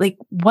me, like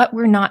what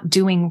we're not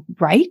doing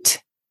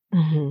right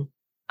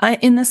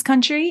in this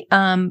country,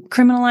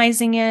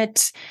 criminalizing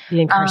it.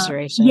 The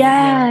incarceration.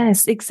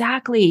 Yes,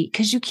 exactly.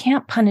 Because you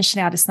can't punish it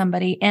out of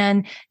somebody.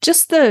 And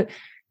just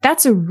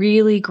that's a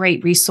really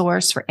great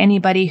resource for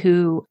anybody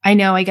who, I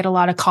know I get a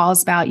lot of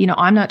calls about,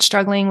 I'm not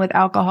struggling with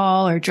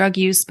alcohol or drug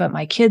use, but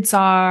my kids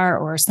are,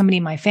 or somebody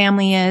in my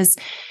family is.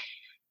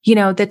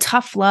 The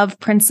tough love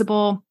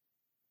principle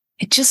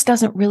it just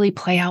doesn't really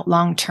play out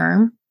long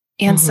term.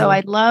 And so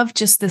I love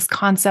just this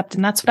concept.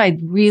 And that's what I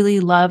really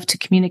love to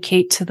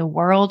communicate to the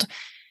world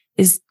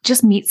is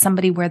just meet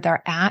somebody where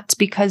they're at,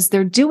 because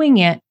they're doing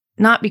it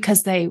not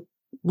because they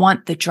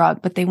want the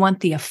drug, but they want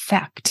the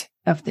effect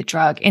of the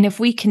drug. And if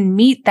we can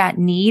meet that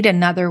need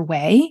another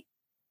way,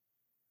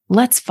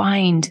 let's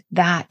find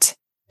that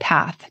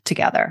path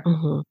together.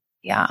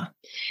 Yeah.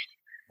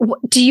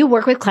 Do you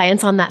work with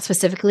clients on that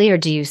specifically, or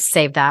do you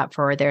save that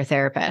for their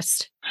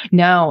therapist?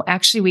 No,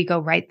 actually, we go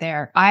right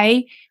there.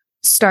 I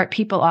start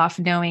people off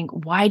knowing,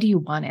 why do you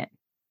want it?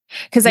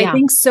 Because I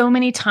think so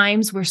many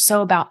times we're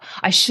so about,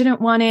 I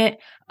shouldn't want it.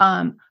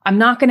 I'm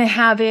not going to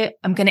have it.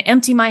 I'm going to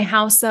empty my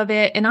house of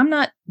it. And I'm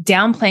not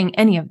downplaying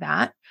any of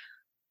that,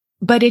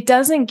 but it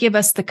doesn't give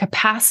us the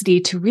capacity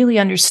to really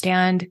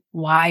understand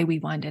why we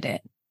wanted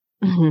it.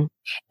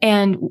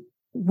 And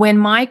when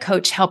my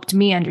coach helped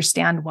me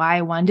understand why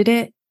I wanted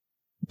it,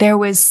 there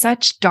was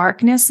such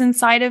darkness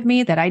inside of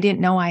me that I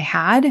didn't know I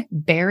had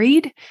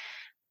buried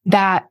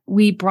that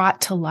we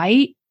brought to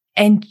light.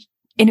 And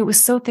it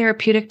was so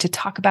therapeutic to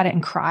talk about it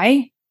and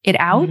cry it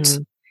out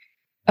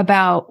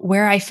about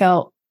where I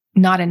felt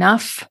not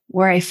enough,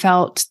 where I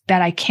felt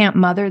that I can't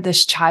mother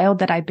this child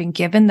that I've been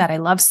given that I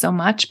love so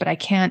much, but I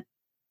can't,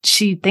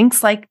 she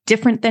thinks like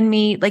different than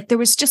me. Like there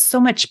was just so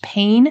much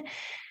pain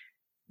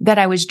that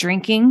I was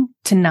drinking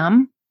to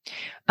numb.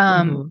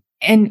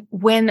 And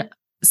when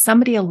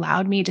somebody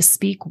allowed me to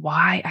speak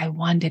why I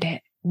wanted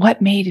it,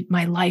 what made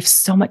my life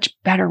so much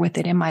better with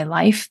it in my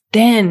life,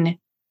 then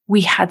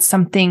we had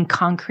something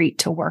concrete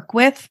to work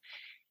with.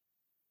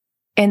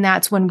 And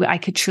that's when I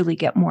could truly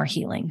get more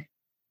healing.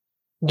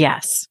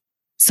 Yes.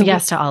 So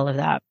yes to all of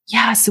that.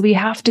 Yeah. So we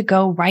have to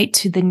go right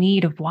to the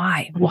need of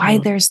why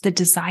there's the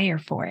desire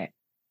for it.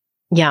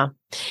 Yeah.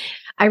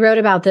 I wrote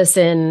about this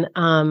in,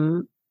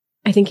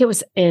 I think it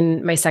was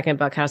in my second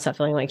book, How to Stop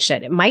Feeling Like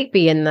Shit. It might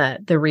be in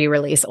the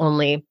re-release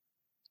only,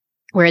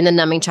 where in the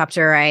numbing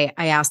chapter, I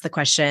asked the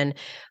question,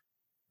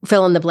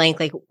 fill in the blank,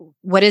 like,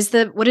 what is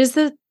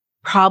the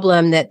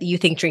problem that you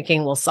think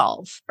drinking will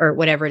solve, or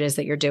whatever it is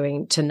that you're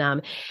doing to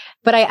numb?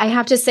 But I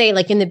have to say,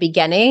 like in the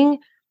beginning,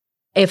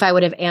 if I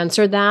would have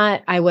answered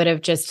that, I would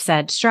have just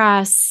said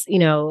stress,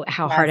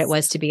 how hard it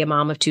was to be a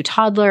mom of 2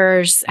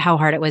 toddlers, how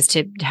hard it was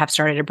to have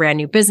started a brand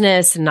new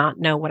business and not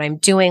know what I'm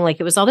doing. Like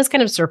it was all this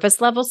kind of surface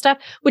level stuff,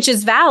 which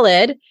is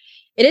valid.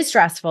 It is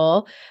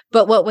stressful,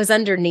 but what was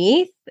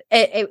underneath,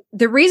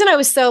 the reason I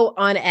was so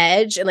on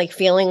edge and like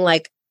feeling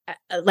like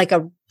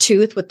a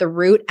tooth with the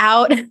root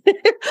out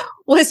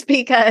was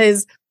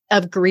because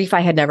of grief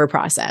I had never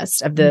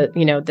processed, of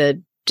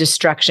the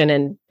destruction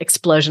and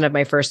explosion of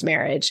my first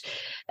marriage,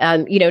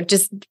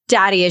 just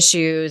daddy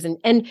issues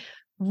and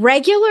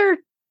regular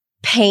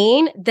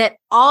pain that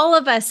all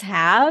of us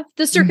have.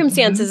 The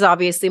circumstances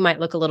obviously might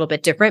look a little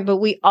bit different, but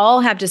we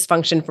all have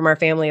dysfunction from our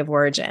family of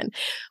origin.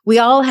 We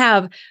all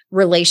have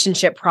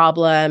relationship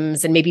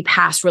problems and maybe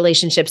past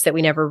relationships that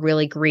we never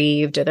really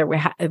grieved or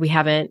that we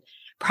haven't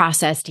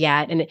processed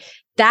yet. And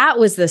that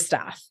was the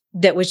stuff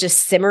that was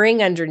just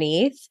simmering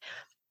underneath.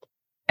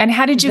 And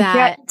how did you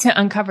get to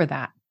uncover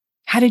that?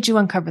 How did you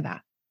uncover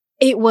that?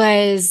 It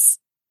was,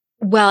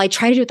 well, I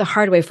tried to do it the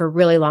hard way for a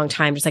really long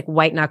time, just like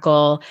white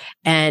knuckle.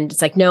 And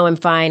it's like, no, I'm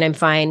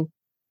fine.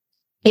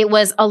 It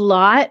was a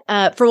lot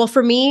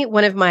for me,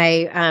 one of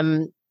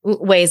my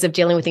ways of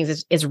dealing with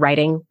things is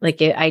writing.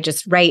 Like I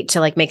just write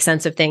to like make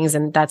sense of things.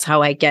 And that's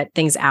how I get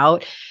things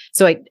out.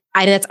 So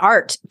that's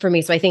art for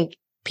me. So I think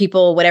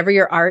people, whatever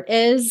your art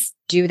is,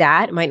 do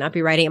that. It might not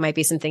be writing. It might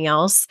be something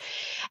else.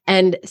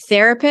 And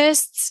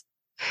therapists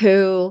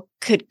who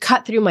could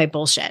cut through my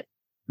bullshit.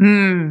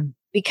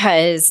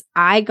 Because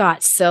I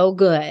got so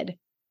good.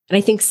 And I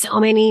think so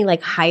many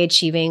like high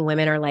achieving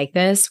women are like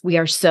this. We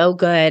are so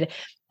good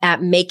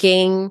at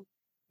making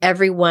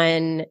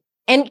everyone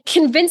and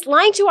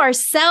lying to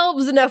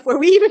ourselves enough where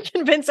we even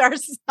convince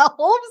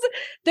ourselves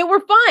that we're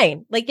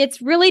fine. Like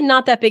it's really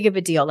not that big of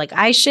a deal. Like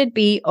I should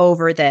be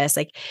over this.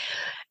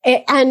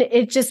 And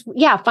it just,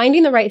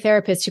 finding the right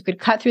therapist who could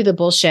cut through the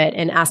bullshit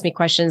and ask me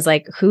questions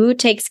like, who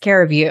takes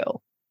care of you?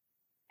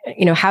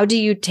 How do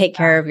you take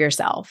care of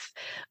yourself?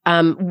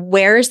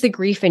 Where is the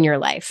grief in your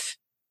life?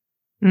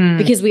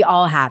 Because we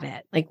all have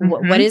it. Like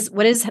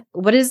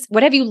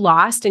what have you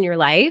lost in your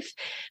life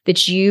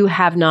that you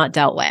have not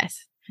dealt with,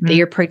 that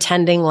you're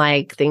pretending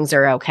like things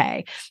are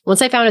okay?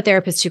 Once I found a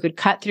therapist who could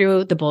cut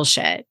through the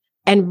bullshit,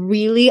 and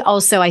really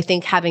also, I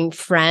think having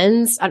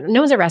friends,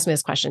 no one's ever asked me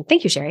this question.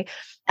 Thank you, Sherry.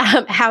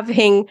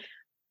 Having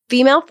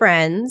female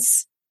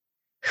friends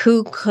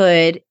who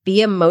could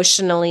be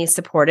emotionally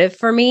supportive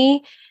for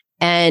me,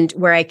 and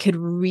where I could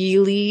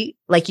really,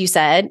 like you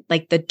said,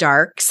 like the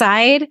dark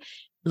side,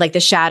 like the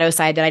shadow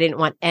side that I didn't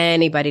want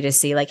anybody to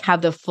see, like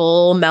have the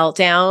full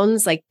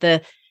meltdowns, like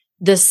the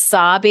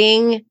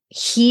sobbing,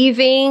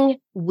 heaving,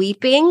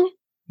 weeping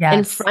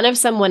in front of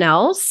someone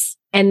else,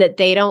 and that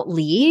they don't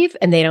leave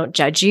and they don't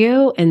judge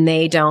you and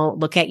they don't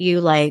look at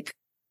you like,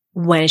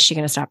 when is she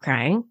going to stop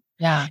crying?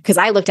 Yeah. Because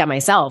I looked at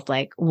myself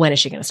like, when is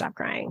she going to stop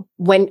crying?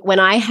 When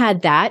I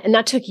had that, and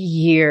that took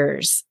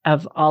years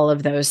of all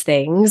of those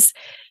things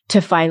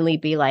to finally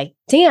be like,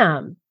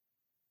 damn,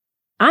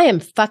 I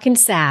am fucking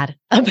sad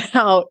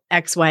about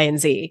X, Y, and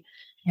Z.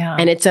 Yeah.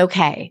 And it's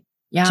okay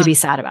to be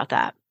sad about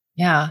that.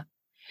 Yeah.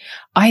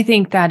 I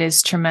think that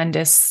is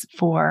tremendous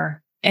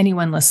for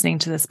anyone listening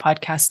to this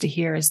podcast to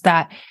hear, is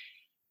that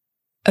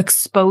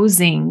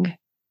exposing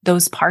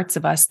those parts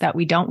of us that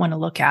we don't want to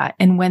look at.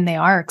 And when they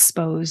are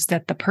exposed,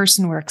 that the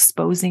person we're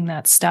exposing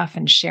that stuff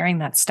and sharing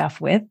that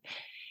stuff with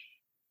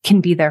can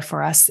be there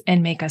for us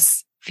and make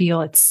us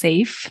feel it's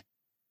safe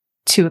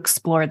to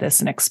explore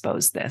this and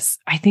expose this.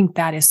 I think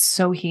that is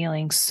so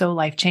healing, so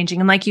life-changing.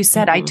 And like you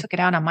said, I took it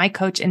out on my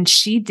coach, and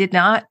she did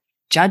not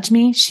judge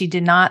me. She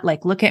did not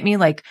like look at me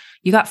like,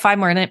 you got 5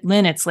 more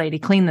minutes, lady,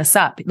 clean this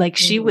up. Like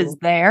she was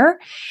there,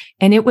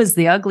 and it was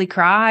the ugly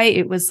cry.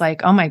 It was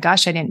like, oh my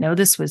gosh, I didn't know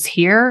this was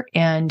here.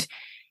 And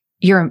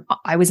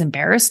I was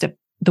embarrassed of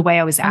the way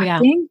I was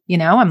acting. You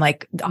know, I'm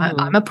like,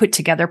 I'm a put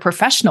together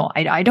professional.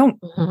 I don't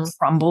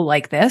crumble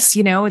like this.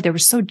 You know, there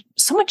was so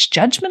much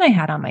judgment I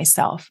had on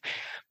myself,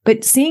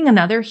 but seeing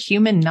another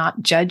human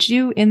not judge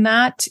you in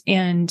that,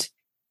 and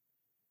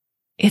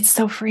it's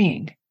so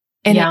freeing.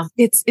 And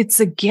it's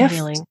a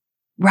gift,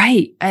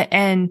 right?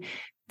 And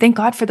thank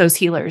God for those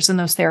healers and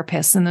those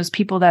therapists and those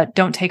people that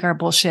don't take our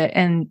bullshit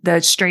and the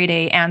straight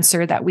A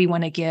answer that we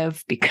want to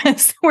give,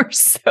 because we're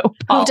so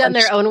who've done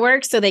their own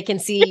work so they can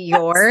see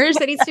yours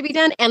that needs to be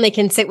done, and they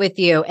can sit with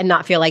you and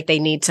not feel like they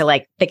need to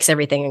like fix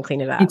everything and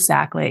clean it up.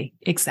 Exactly.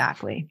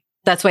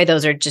 That's why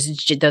those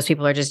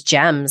people are just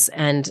gems.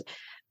 And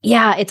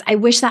yeah, I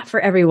wish that for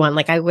everyone.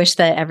 Like, I wish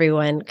that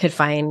everyone could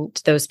find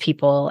those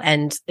people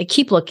and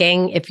keep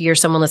looking. If you're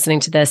someone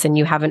listening to this and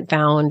you haven't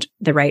found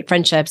the right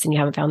friendships and you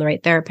haven't found the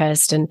right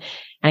therapist, and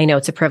I know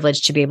it's a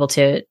privilege to be able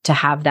to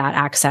have that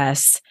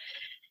access,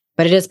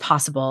 but it is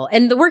possible.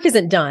 And the work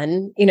isn't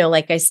done, you know,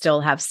 like I still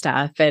have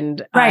stuff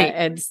and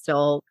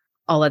still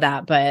all of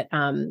that, but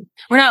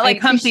we're not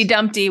like Humpty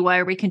Dumpty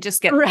where we can just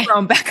get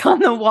thrown back on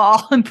the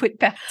wall and put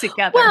back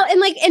together. Well, and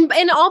like,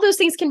 and all those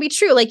things can be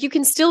true. Like, you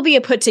can still be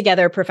a put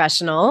together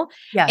professional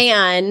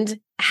and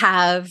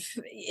have,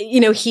 you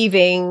know,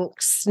 heaving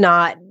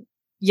snot,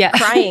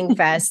 crying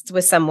fests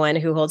with someone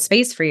who holds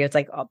space for you. It's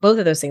like both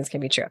of those things can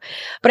be true.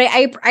 But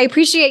I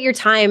appreciate your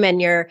time and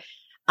your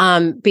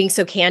being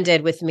so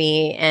candid with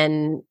me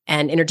and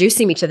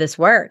introducing me to this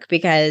work,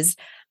 because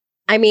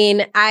I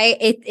mean,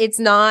 it's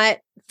not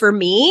for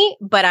me,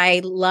 but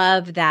I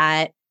love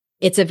that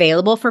it's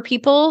available for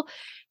people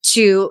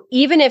to,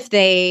 even if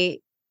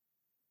they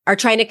are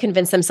trying to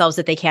convince themselves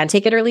that they can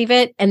take it or leave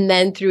it, and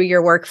then through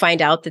your work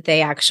find out that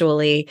they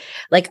actually,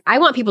 like, I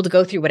want people to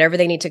go through whatever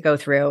they need to go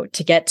through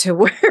to get to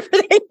wherever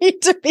they need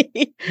to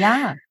be.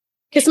 Yeah.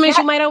 Because sometimes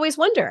you might always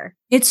wonder.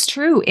 It's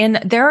true. And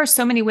there are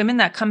so many women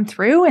that come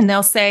through and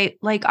they'll say,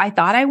 like, I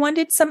thought I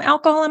wanted some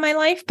alcohol in my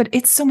life, but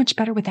it's so much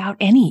better without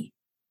any.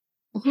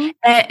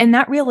 And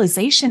that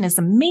realization is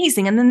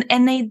amazing. And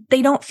then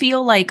they don't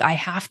feel like I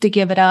have to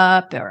give it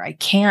up or I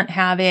can't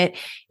have it.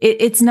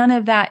 It's none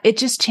of that. It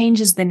just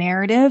changes the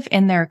narrative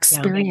and their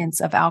experience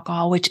of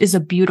alcohol, which is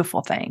a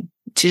beautiful thing,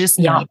 to just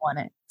not want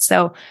it.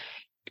 So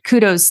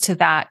kudos to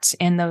that,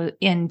 and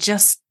in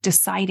just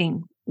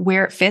deciding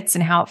where it fits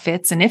and how it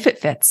fits and if it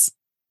fits.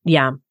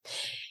 Yeah.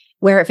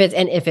 Where it fits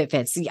and if it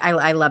fits.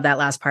 I love that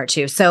last part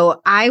too.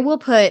 So I will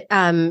put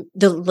the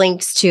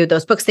links to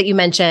those books that you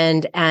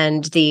mentioned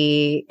and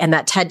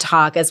that TED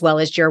Talk, as well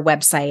as your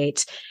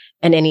website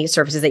and any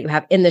services that you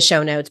have in the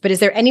show notes. But is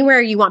there anywhere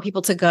you want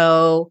people to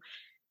go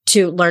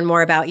to learn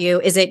more about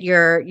you? Is it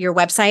your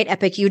website,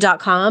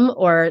 epicu.com,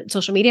 or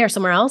social media or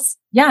somewhere else?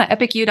 Yeah,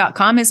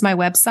 epicu.com is my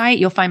website.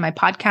 You'll find my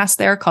podcast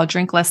there called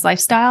Drink Less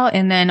Lifestyle,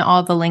 and then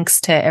all the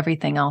links to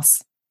everything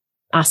else.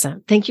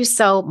 Awesome. Thank you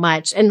so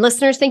much. And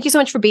listeners, thank you so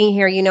much for being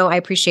here. You know, I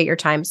appreciate your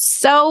time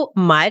so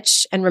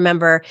much. And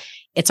remember,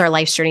 it's our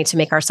life's journey to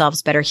make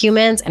ourselves better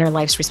humans, and our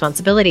life's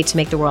responsibility to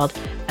make the world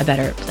a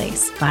better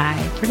place. Bye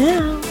for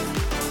now.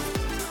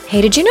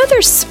 Hey, did you know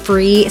there's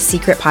free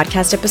secret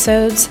podcast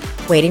episodes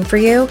waiting for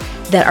you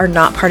that are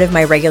not part of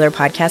my regular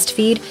podcast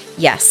feed?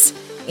 Yes.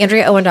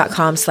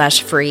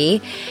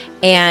 AndreaOwen.com/free.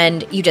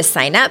 And you just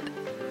sign up.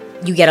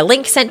 You get a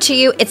link sent to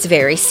you. It's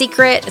very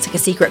secret. It's like a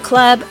secret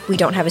club. We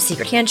don't have a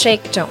secret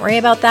handshake. Don't worry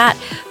about that.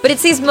 But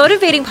it's these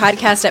motivating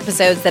podcast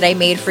episodes that I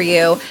made for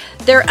you.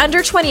 They're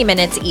under 20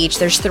 minutes each.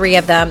 There's 3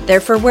 of them.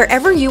 They're for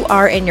wherever you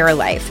are in your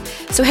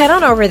life. So head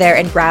on over there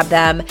and grab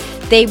them.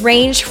 They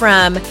range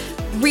from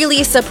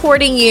really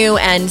supporting you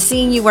and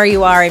seeing you where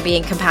you are and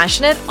being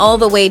compassionate, all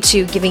the way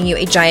to giving you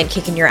a giant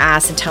kick in your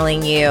ass and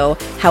telling you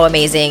how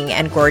amazing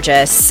and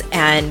gorgeous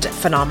and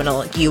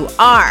phenomenal you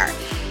are.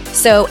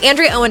 So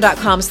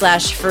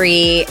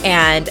AndreaOwen.com/free,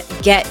 and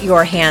get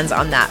your hands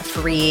on that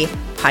free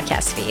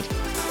podcast feed.